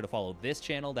course, make sure to follow this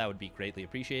channel. That would be greatly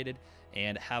appreciated.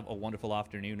 And have a wonderful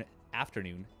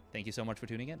afternoon. Thank you so much for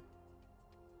tuning in.